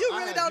god. Antonio, you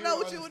really don't know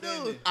what you would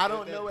do. I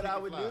don't know what I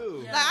would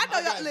do. Yeah. Like I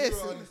know got y'all. zero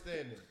Listen,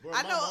 understanding. Bro,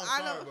 I Mama, know- I'm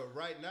I know- sorry, but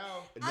right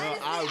now, No,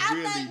 Honestly, I think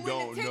really when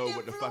don't the know ticket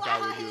what the flew fuck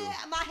out I would her do.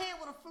 head, my hand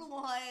would have flew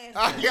on her ass.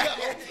 that's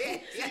what I'm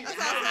saying.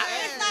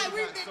 It's like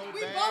we so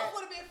we bad. both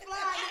would have been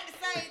flying at the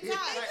same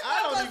time. like, I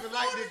don't even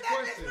like this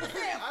question.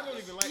 I don't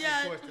even like Yeah.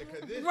 this question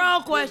because this Wrong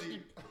is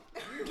question.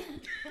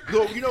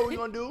 Look, you know what we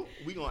gonna do?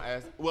 We gonna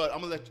ask. Well, I'm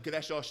gonna let you, cause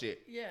that's y'all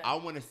shit. Yeah. I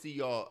want to see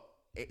y'all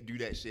do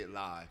that shit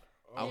live.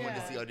 I want to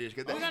Yeah. see y'all do this,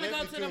 cause We're that's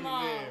gonna go to the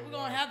mall. We're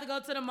gonna have to go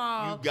to the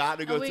mall. You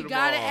gotta go and to we the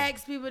gotta mall.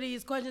 ask people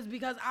these questions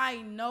because I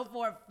know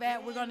for a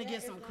fact we're gonna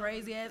get some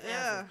crazy ass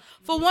Yeah. answers.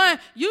 For one,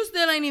 you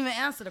still ain't even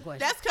answered the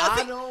question. That's because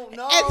I don't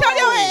know.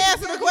 Antonio ain't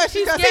answer the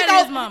question because scared of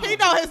his mama. he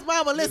know his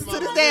mama listen to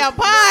this mama damn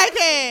listen.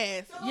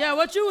 podcast. Yeah,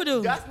 what you would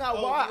do? That's not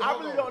Oh, why. I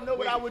hold really on. don't know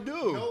what I Wait, would do.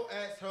 Don't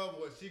ask her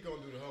what she gonna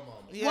do to her mama.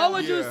 Yeah. What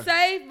would you Yeah.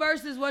 say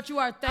versus what you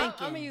are thinking?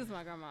 I'm gonna use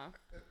my grandma.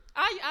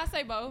 I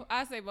say both.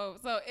 I say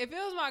both. So if it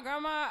was my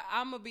grandma,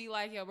 I'm gonna be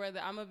like your brother.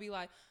 I'm gonna be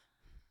like,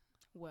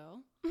 well,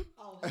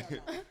 Oh, hell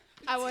no.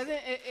 I wasn't.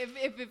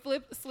 If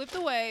it slipped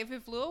away, if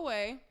it flew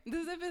away,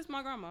 this is if it's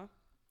my grandma.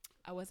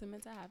 I wasn't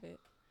meant to have it.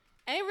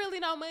 Ain't really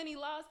no money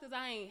lost because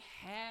I ain't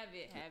have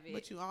it.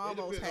 But you It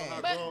almost depends on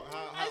had. But-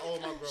 how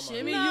old my grandma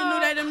Shimmy, is. you knew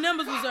that them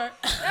numbers was her.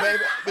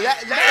 Baby, let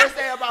her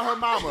say about her We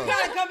mama.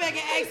 gotta come back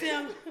and ask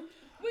him.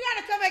 We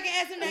gotta come back and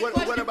ask him that What-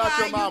 question. what about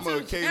for your our mama,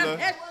 YouTube channel. Kayla?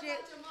 That What shit.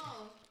 about your mom?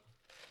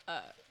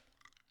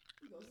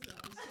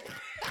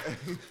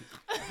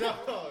 No,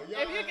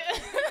 If you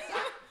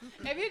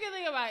can, if you can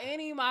think about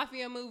any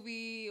mafia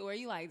movie where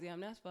you like, damn,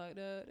 that's fucked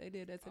up. They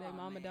did that to their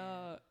mama,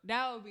 dog.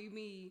 That would be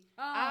me.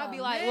 I'd be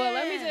like, well,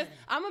 let me man.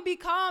 I'm gonna be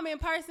calm in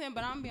person,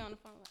 but I'm gonna be on the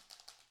phone. Like,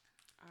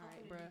 all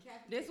right, bro.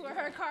 This where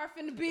her car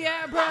finna be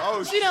at, bro.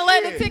 Oh, she done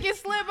let the shit. ticket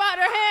slip out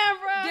her hand,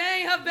 bro.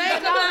 Dang, her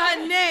baby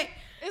on her neck.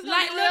 It's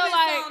Like like Lil real,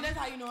 like. song. That's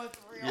how you know it's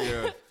for real.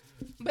 Yeah.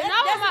 But That-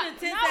 not that's with my, an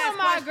intense not ass with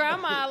my question.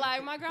 grandma.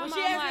 Like my When grandma,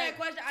 she I'm asked me that like,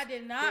 question, I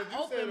did not you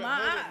open said my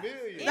 100 eyes.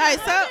 million. Like,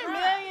 so, 100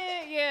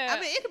 million, yeah. I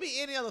mean, it could be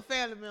any other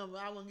family member.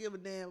 I wouldn't give a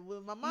damn.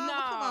 With my mama, No.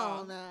 come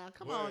on now.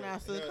 Come on now,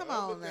 sis. Come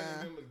on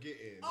now.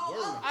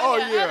 Oh,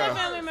 yeah. Other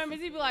family members,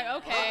 he'd be like,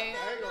 okay.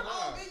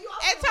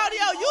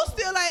 Antonio, you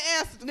still ain't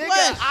answered the Nigga,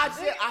 question.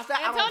 I said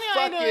I Antonio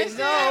don't ain't doing fucking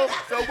know.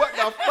 shit. So what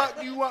the fuck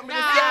do you want me to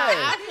Nah, say?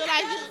 I feel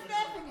like you.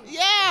 I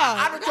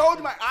Yeah. done told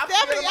you,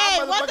 Stephanie, hey,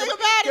 one thing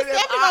about it,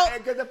 Stephanie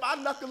because if I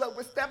knuckle up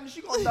with Stephanie,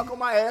 she gonna knuckle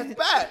my ass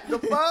back. The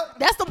fuck?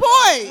 That's the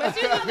point. But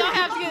you just gonna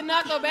have to get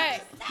knuckle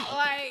back.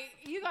 Like,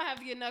 you gonna have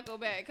to get knuckle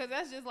back. Cause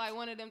that's just like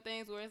one of them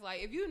things where it's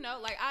like, if you know,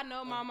 like, I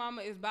know my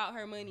mama is about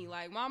her money.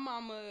 Like, my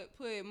mama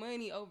put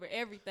money over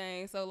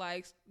everything. So,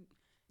 like,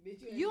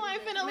 you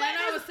ain't finna let Man,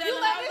 I was this, telling you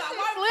her, let I was this like, shit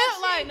why the slip.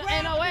 fuck Like, she ain't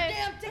grabbed no the way.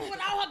 damn ticket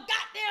with all her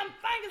goddamn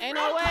fingers. Ain't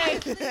bro? no way.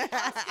 I'm scared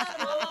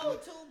of my mom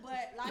too,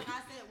 but like I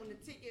said, when the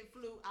ticket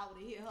flew, I would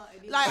have hit her.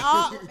 And then Like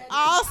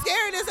all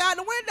scariness out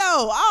the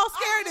window. All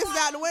scariness is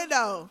out the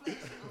window. I'm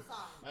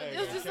sorry. It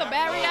was just a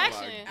bad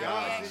reaction.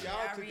 Y'all, see, I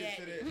y'all took it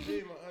to reacted. that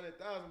extreme,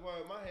 100,000. Boy,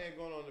 my hand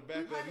going on the back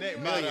of the 100 neck.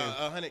 million.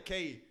 About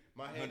 100K.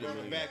 My hand going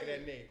on the back of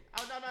that neck.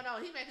 Oh no!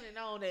 He making it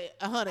known that It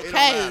 100K. don't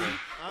matter.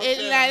 I'm It,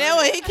 saying like that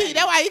way he 100K. can't.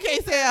 That's why you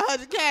can't say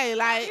 100K.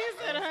 Like You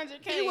said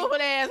 100K. he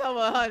whooping ass over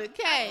I feel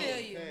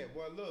 100K. you. Hey,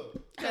 boy,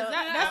 look. Cause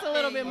that's a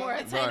little bit more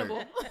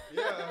attainable.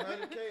 Yeah,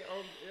 100K.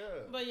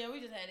 Yeah. But yeah, we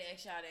just had to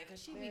ask y'all that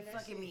because she be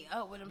fucking me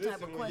up with them type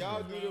Listen, of when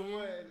y'all questions, do the man.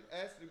 one,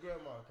 ask the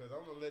grandma, because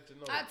I'm going to let you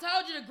know. I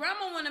told you the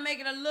grandma want to make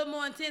it a little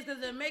more intense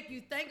because it'll make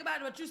you think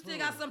about it. But you still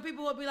got some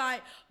people who will be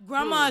like,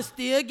 grandma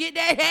still get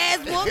that ass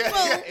whooped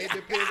too. It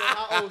depends on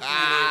how old she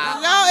is.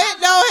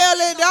 No, hell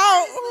it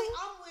don't. Honestly,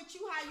 I'm with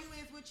you how you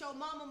is with your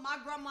mama. My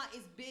grandma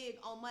is big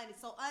on money.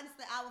 So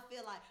honestly, I would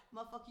feel like,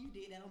 motherfucker, you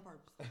did that on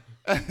purpose.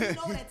 You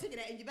know that ticket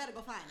and you better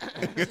go find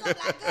it. She was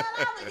like, girl,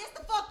 I already, yes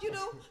the fuck you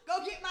do. Go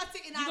get my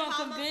ticket. You gonna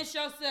convince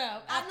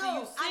yourself I after know,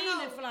 you seen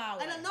the flower.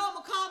 And I know I'm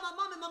gonna call my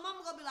mom, and my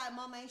mama gonna be like,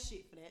 "Mama ain't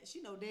shit for that.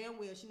 She know damn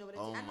well. She know what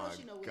that. Oh I know my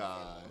she know what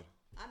God.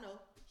 I know.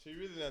 She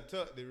really done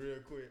tucked it real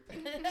quick. She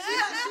in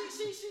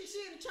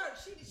the church.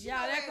 She Yeah,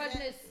 know that where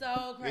question it's is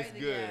so crazy.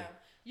 good. Yeah.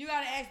 You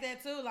gotta ask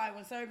that too. Like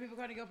when certain people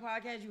come to your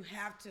podcast, you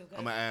have to. 'Cause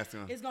I'm gonna ask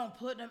him. It's gonna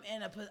put them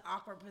in a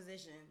awkward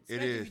position. It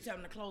Especially is. if you tell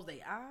them to close their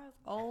eyes.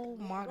 Oh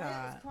my at.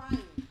 god. It's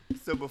crying.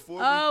 So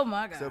before Oh we,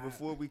 my God. So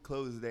before we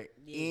close that,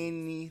 Yes.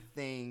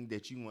 anything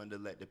that you wanted to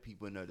let the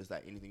people know, that's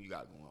like anything you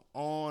got going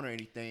on or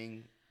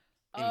anything.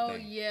 Oh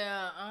Anything.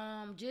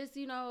 yeah. Just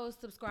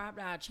subscribe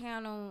to our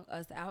channel,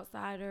 Us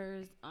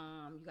Outsiders.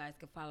 You guys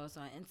can follow us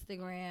on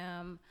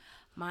Instagram.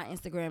 My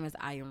Instagram is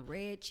I am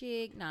Red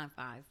Chick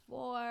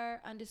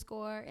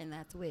 954_, and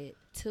that's with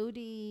 2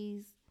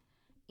 D's.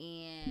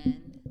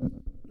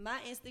 And My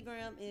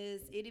Instagram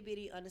is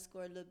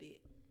itty_bitty_little bit.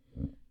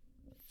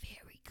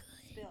 very good.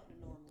 Spelled the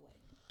normal way.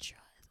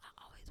 Trust. I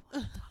always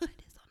want to talk like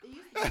this on the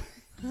mic.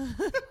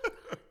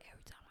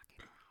 Every time I get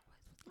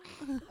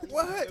around.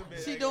 What?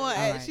 She doing?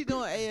 she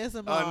doing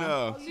ASMR. Oh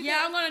no.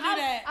 Yeah, I'm gonna do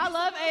that. I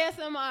love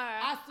ASMR.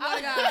 I swear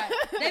to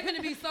God, they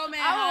finna be so mad.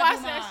 I how will I watch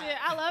do that mine. shit.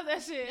 I love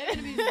that shit. They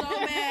finna be so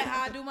mad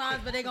how I do mine,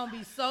 but they gonna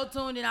be so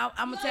tuned in. I'm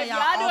gonna tell y'all.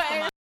 Y'all do off the it.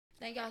 mic.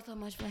 Thank y'all so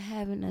much for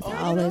having us. Oh,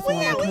 I always We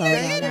want had to we close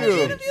had out an Thank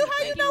you. interview. How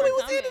you Thank know you we for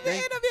was in the coming.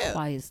 interview?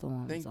 Quiet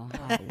Storms Thank- on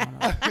Hot 101.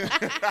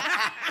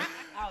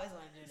 I always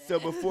want to do that.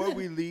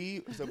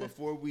 So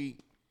before we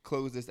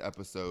close this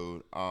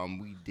episode,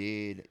 we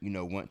did,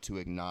 want to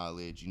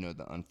acknowledge,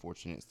 the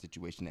unfortunate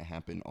situation that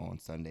happened on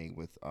Sunday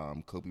with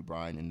Kobe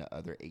Bryant and the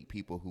other 8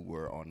 people who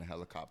were on the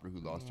helicopter who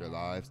lost their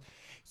lives.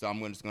 So I'm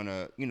just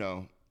gonna,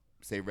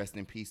 say rest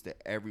in peace to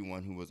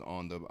everyone who was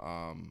on the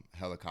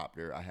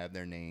helicopter. I have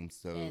their names.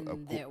 So And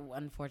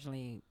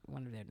unfortunately,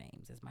 one of their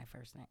names is my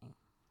first name.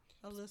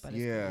 But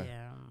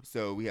yeah.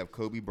 So we have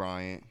Kobe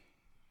Bryant,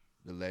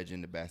 the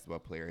legend, the basketball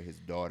player, his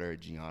daughter,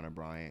 Gianna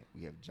Bryant.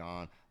 We have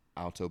John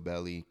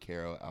Altobelli,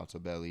 Carol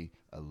Altobelli,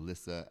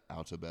 Alyssa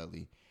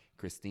Altobelli,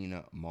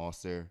 Christina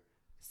Mosser,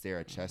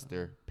 Sarah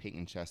Chester,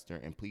 Peyton Chester,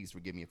 and please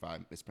forgive me if I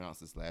mispronounce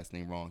his last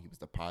name wrong. He was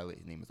the pilot.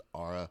 His name is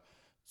Ara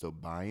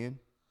Zobayan.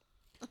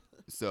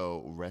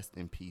 So rest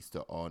in peace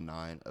to all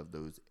 9 of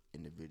those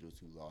individuals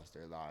who lost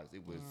their lives.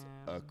 It was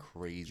a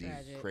crazy,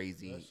 Tragic.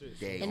 crazy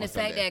day. And on the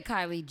fact Sunday. that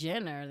Kylie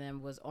Jenner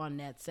then was on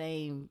that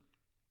same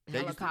They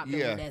used to- helicopter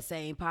yeah. with that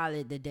same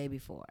pilot the day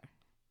before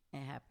it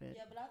happened.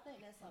 Yeah, but I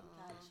think that's something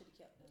Kylie should have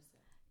kept to herself.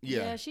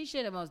 Yeah, she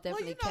should have most Well,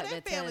 definitely you know kept that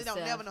that to family don't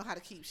herself. never know how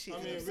to keep shit. I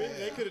to mean,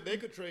 themselves. really, they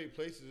could trade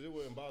places. It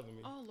wouldn't bother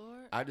me. Oh Lord.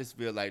 I just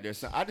feel like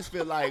I just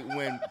feel like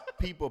when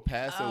people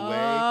pass away,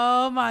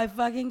 Oh my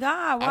fucking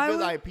God! Why I feel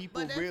would- like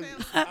people But that really.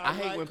 family- I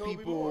hate like when Kobe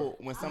people more.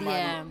 when somebody.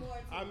 Yeah.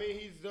 I mean,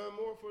 he's done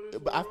more for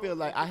this. But I world. feel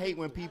like I hate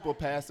when people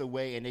pass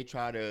away and they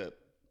try to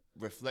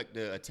reflect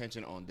the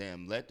attention on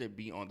them. Let it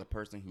be on the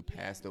person who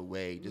passed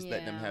away. Just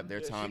let them Yeah. have their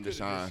Yeah, she time to could've just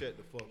shine. Shut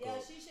the fuck Yeah,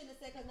 up. she shouldn't have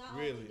said, because not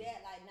Really? only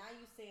that, like now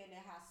you saying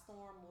that how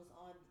Storm was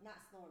on, not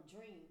Storm,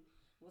 Dream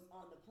was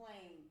on the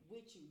plane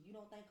with you. You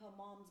don't think her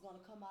mom's gonna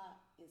come out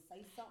and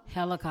say something?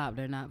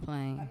 Helicopter, not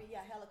plane. I mean,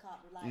 yeah,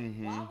 helicopter. Like,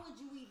 Mm-hmm. why would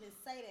you even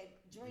say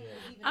that Dream was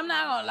even I'm on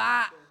not the gonna lie.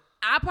 helicopter?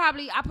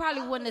 I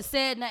probably wouldn't have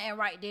said nothing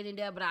right then and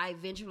there, but I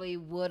eventually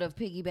would have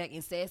piggybacked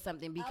and said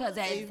something because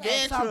at some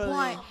Eventually.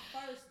 point,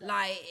 First, though.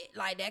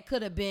 like that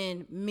could have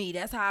been me.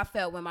 That's how I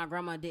felt when my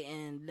grandma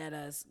didn't let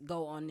us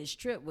go on this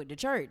trip with the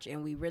church,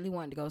 and we really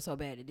wanted to go so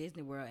bad to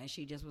Disney World, and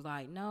she just was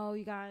like, "No,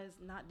 you guys,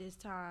 not this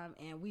time."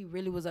 And we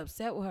really was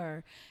upset with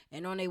her.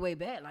 And on their way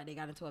back, like they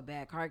got into a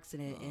bad car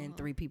accident, and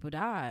 3 people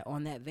died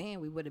on that van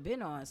we would have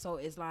been on. So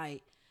it's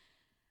like,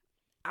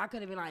 I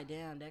could have been like,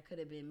 damn, that could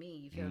have been me.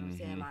 You feel what I'm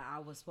saying? Like I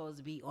was supposed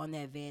to be on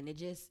that van. It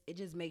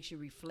just makes you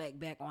reflect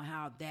back on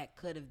how that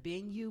could have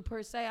been you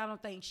per se. I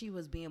don't think she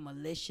was being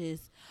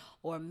malicious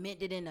or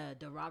meant it in a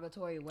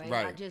derogatory way.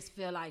 Right. I just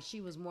feel like she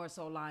was more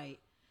so like,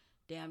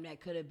 damn, that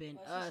could have been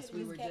Well, she us. should've We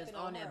just were kept just it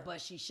on on that, her.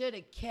 but she should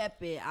have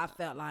kept it. I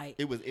felt like,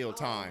 It was ill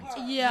timed.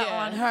 yeah,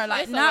 Yeah. on her.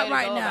 Like It's a way not to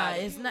right go now. about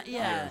it. It's not. Don't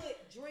Yeah. put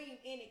Dream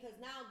in it, because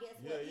now guess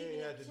Yeah, what? you Even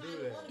ain't if had to do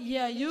China that. wanted to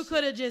Yeah, do you this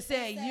could have shit, just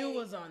said they you say,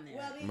 was on there.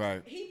 Well, bitch,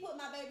 Right. he put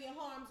my baby in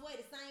harm's way.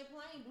 The same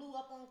plane blew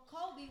up on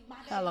Kobe. My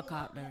baby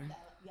Helicopter. Was on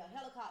that. Yeah,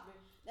 helicopter.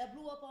 That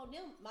blew up on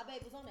them. My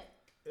baby was on that.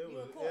 It You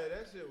was, in court. yeah,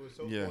 that shit was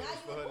so Yeah. pointless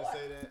for her to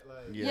say that.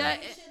 Like, Yeah.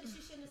 Yeah, She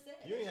shouldn't have said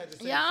you ain't that. had to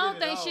say Yeah, I don't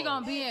shit at think she all.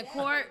 gonna be in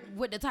court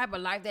with the type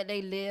of life that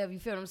they live. You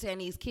feel what I'm saying?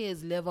 These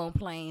kids live on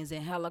planes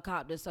and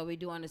helicopters, so we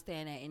do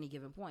understand at any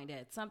given point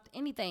that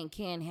anything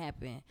can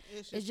happen. It's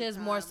It's just just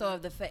the more so timing.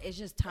 of the fact. It's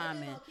just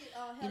timing.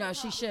 You know,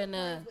 she shouldn't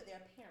have. With their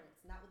parents,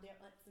 not with their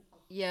aunts and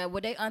uncles. Yeah,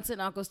 with they aunts and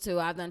uncles too.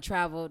 I've done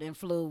traveled and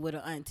flew with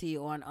an auntie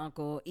or an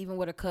uncle, even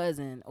with a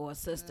cousin or a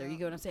sister. You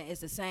get what I'm saying?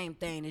 It's the same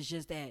thing. It's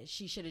just that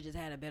she should have just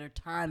had a better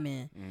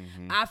timing.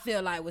 I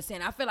feel like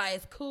I feel like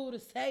it's cool to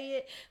say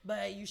it,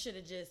 but you should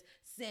have just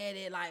said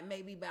it like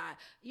maybe by,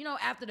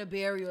 after the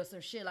burial or some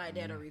shit like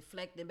that, or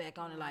reflecting back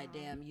on it like,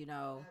 damn,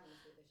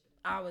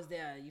 I was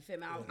there. You feel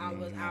me?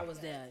 I was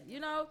there.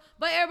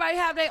 But everybody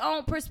have their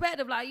own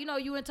perspective. Like,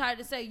 you entitled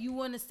to say you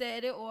wouldn't have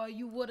said it or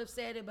you would have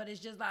said it, but it's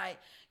just like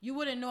you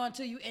wouldn't know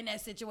until you in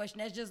that situation.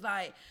 That's just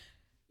like,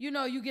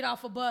 you get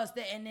off a bus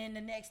and then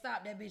the next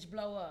stop that bitch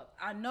blow up.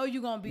 I know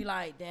you gonna be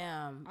like,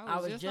 damn, I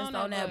was just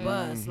on that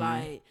bus.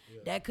 Like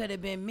that could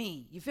have been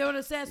me. You feel what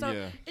I'm saying? So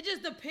Yeah. it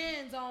just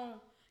depends on.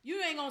 You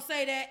ain't gonna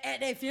say that at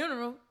their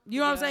funeral.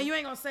 You know what I'm saying? You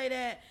ain't gonna say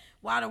that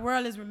while the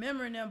world is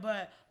remembering them.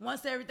 But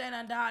once everything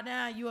done died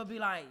down, you will be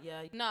like,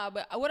 yeah. Nah,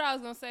 but what I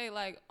was gonna say,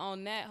 like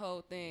on that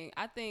whole thing,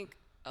 I think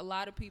a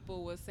lot of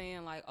people was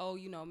saying like, oh,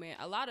 man,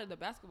 a lot of the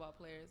basketball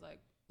players like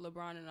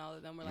LeBron and all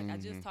of them were like, I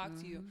just talked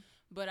to you,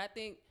 but I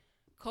think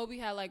Kobe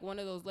had like one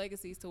of those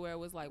legacies to where it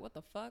was like, what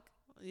the fuck?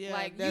 Yeah,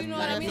 Like, that's you know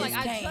what I mean? Like,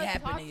 I can't just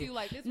happen talked to to you. you.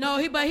 Like, this No, was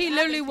he supposed to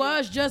literally happen to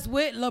was just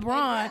with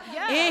LeBron,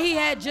 Yeah. and he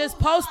had just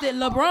posted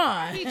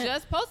LeBron. you. He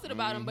just posted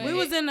about him, but We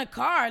was in the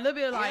car, a little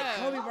bit like Yeah.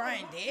 Kobe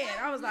Bryant dead.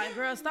 I was like,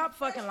 girl, stop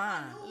fucking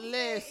lying.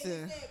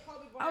 Listen.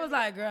 I was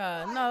like,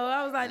 girl, no.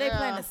 I was like, they Yeah.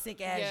 playing a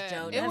sick ass Yeah.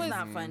 joke. It That's was-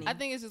 not funny. I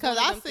think it's just Because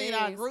one I of them seen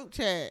our things. group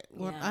chat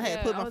when Yeah. I had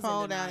Yeah, put I my was in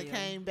phone down and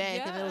denial. came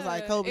back, and it was Yeah.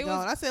 like Kobe It was-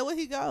 gone. I said, where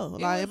he go?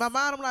 it Like in was- my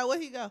mind, I'm like, where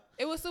he go?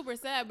 It was super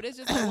sad, but it's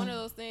just like one of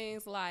those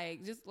things,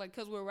 like just like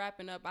because we're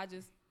wrapping up. I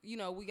just,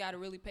 we got to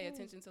really pay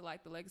attention to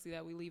like the legacy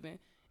that we leaving.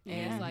 And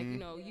Yeah. it's like,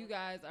 you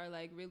guys are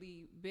like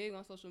really big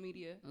on social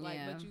media, like,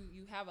 Yeah. but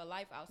you have a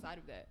life outside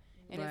of that.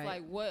 And Right. it's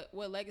like, what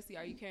legacy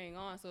are you carrying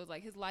on? So it's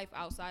like his life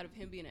outside of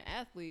him being an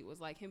athlete was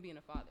like him being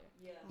a father.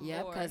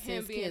 Yeah, Or because him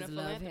his being kids a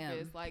love him.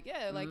 philanthropist. Like,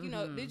 like,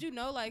 did you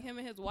know like him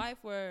and his wife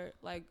were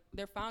like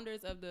they're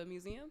founders of the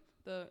museum,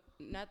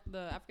 not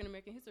the African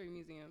American History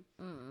Museum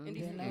in DC.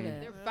 didn't know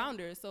that. They're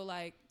founders, so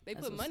like they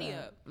That's put what's money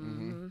up. up.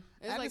 Mm-hmm.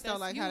 It's I like just don't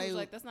that's like how huge. they-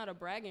 like that's not a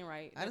bragging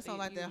right. I just don't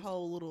like that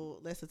whole little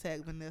let's attack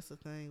Vanessa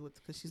thing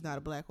because she's not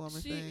a black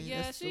woman thing.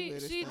 Yeah, That's she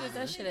stupid as she fuck. does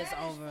That shit is That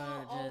over.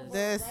 Just.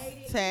 That's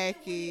overrated.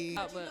 tacky.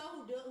 But But- you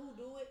know who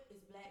do it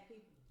is black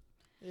people.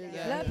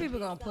 Yeah. Black people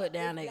gonna So put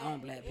down it's their own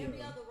black people.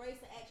 Every other race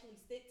will actually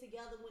stick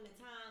together when the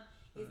time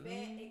is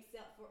bad,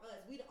 except for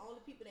us. We the only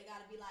people that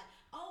gotta be like,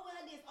 oh well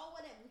this, oh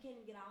well that. We can't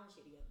even get our own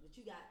shit together. But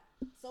you got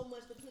so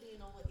much to put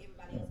in on what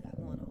everybody else got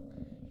going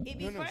on. It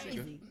be No, she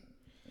crazy.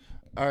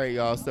 All right,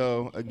 y'all.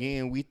 So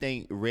again, we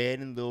thank Red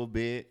and Lil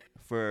Bit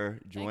for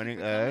joining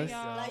for coming, us.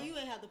 y'all. Like you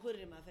ain't have to put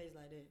it in my face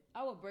like that.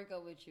 I would break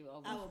up with you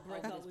over. I will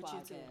break up with you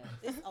too.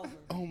 It's over.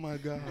 Oh my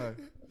God.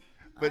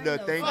 But I no,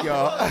 know. thank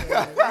y'all.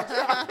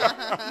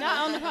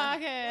 not on the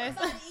podcast.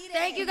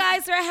 Thank you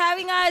guys for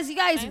having us. You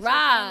guys Thanks for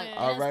rock. coming.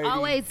 And Alrighty. as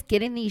always,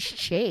 getting these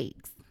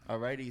shakes.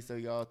 Alrighty, so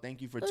y'all,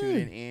 thank you for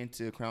tuning in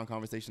to Crown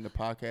Conversation, the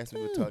podcast.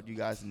 We will talk to you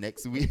guys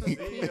next week.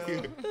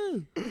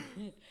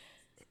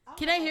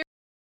 Can I hear?